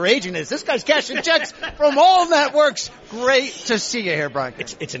find out who your agent is. This guy's cashing checks from all networks. Great to see you here, Brian.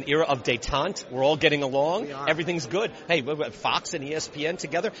 It's an era of détente. We're all getting along. Everything's good. Hey, Fox and ESPN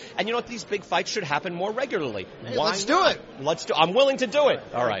together. And you know what? These big fights should happen more regularly. Hey, let's do it. I'm willing to do it.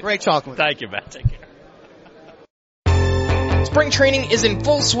 All right. Great talking with you. Thank you, Matt. Take care. Spring training is in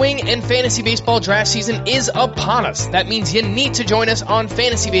full swing and fantasy baseball draft season is upon us. That means you need to join us on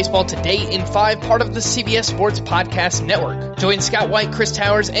Fantasy Baseball Today in 5, part of the CBS Sports Podcast Network. Join Scott White, Chris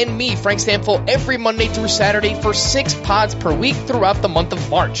Towers, and me, Frank Stamfel, every Monday through Saturday for 6 pods per week throughout the month of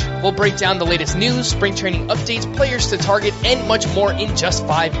March. We'll break down the latest news, spring training updates, players to target, and much more in just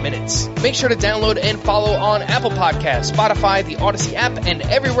 5 minutes. Make sure to download and follow on Apple Podcasts, Spotify, the Odyssey app, and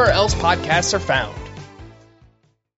everywhere else podcasts are found.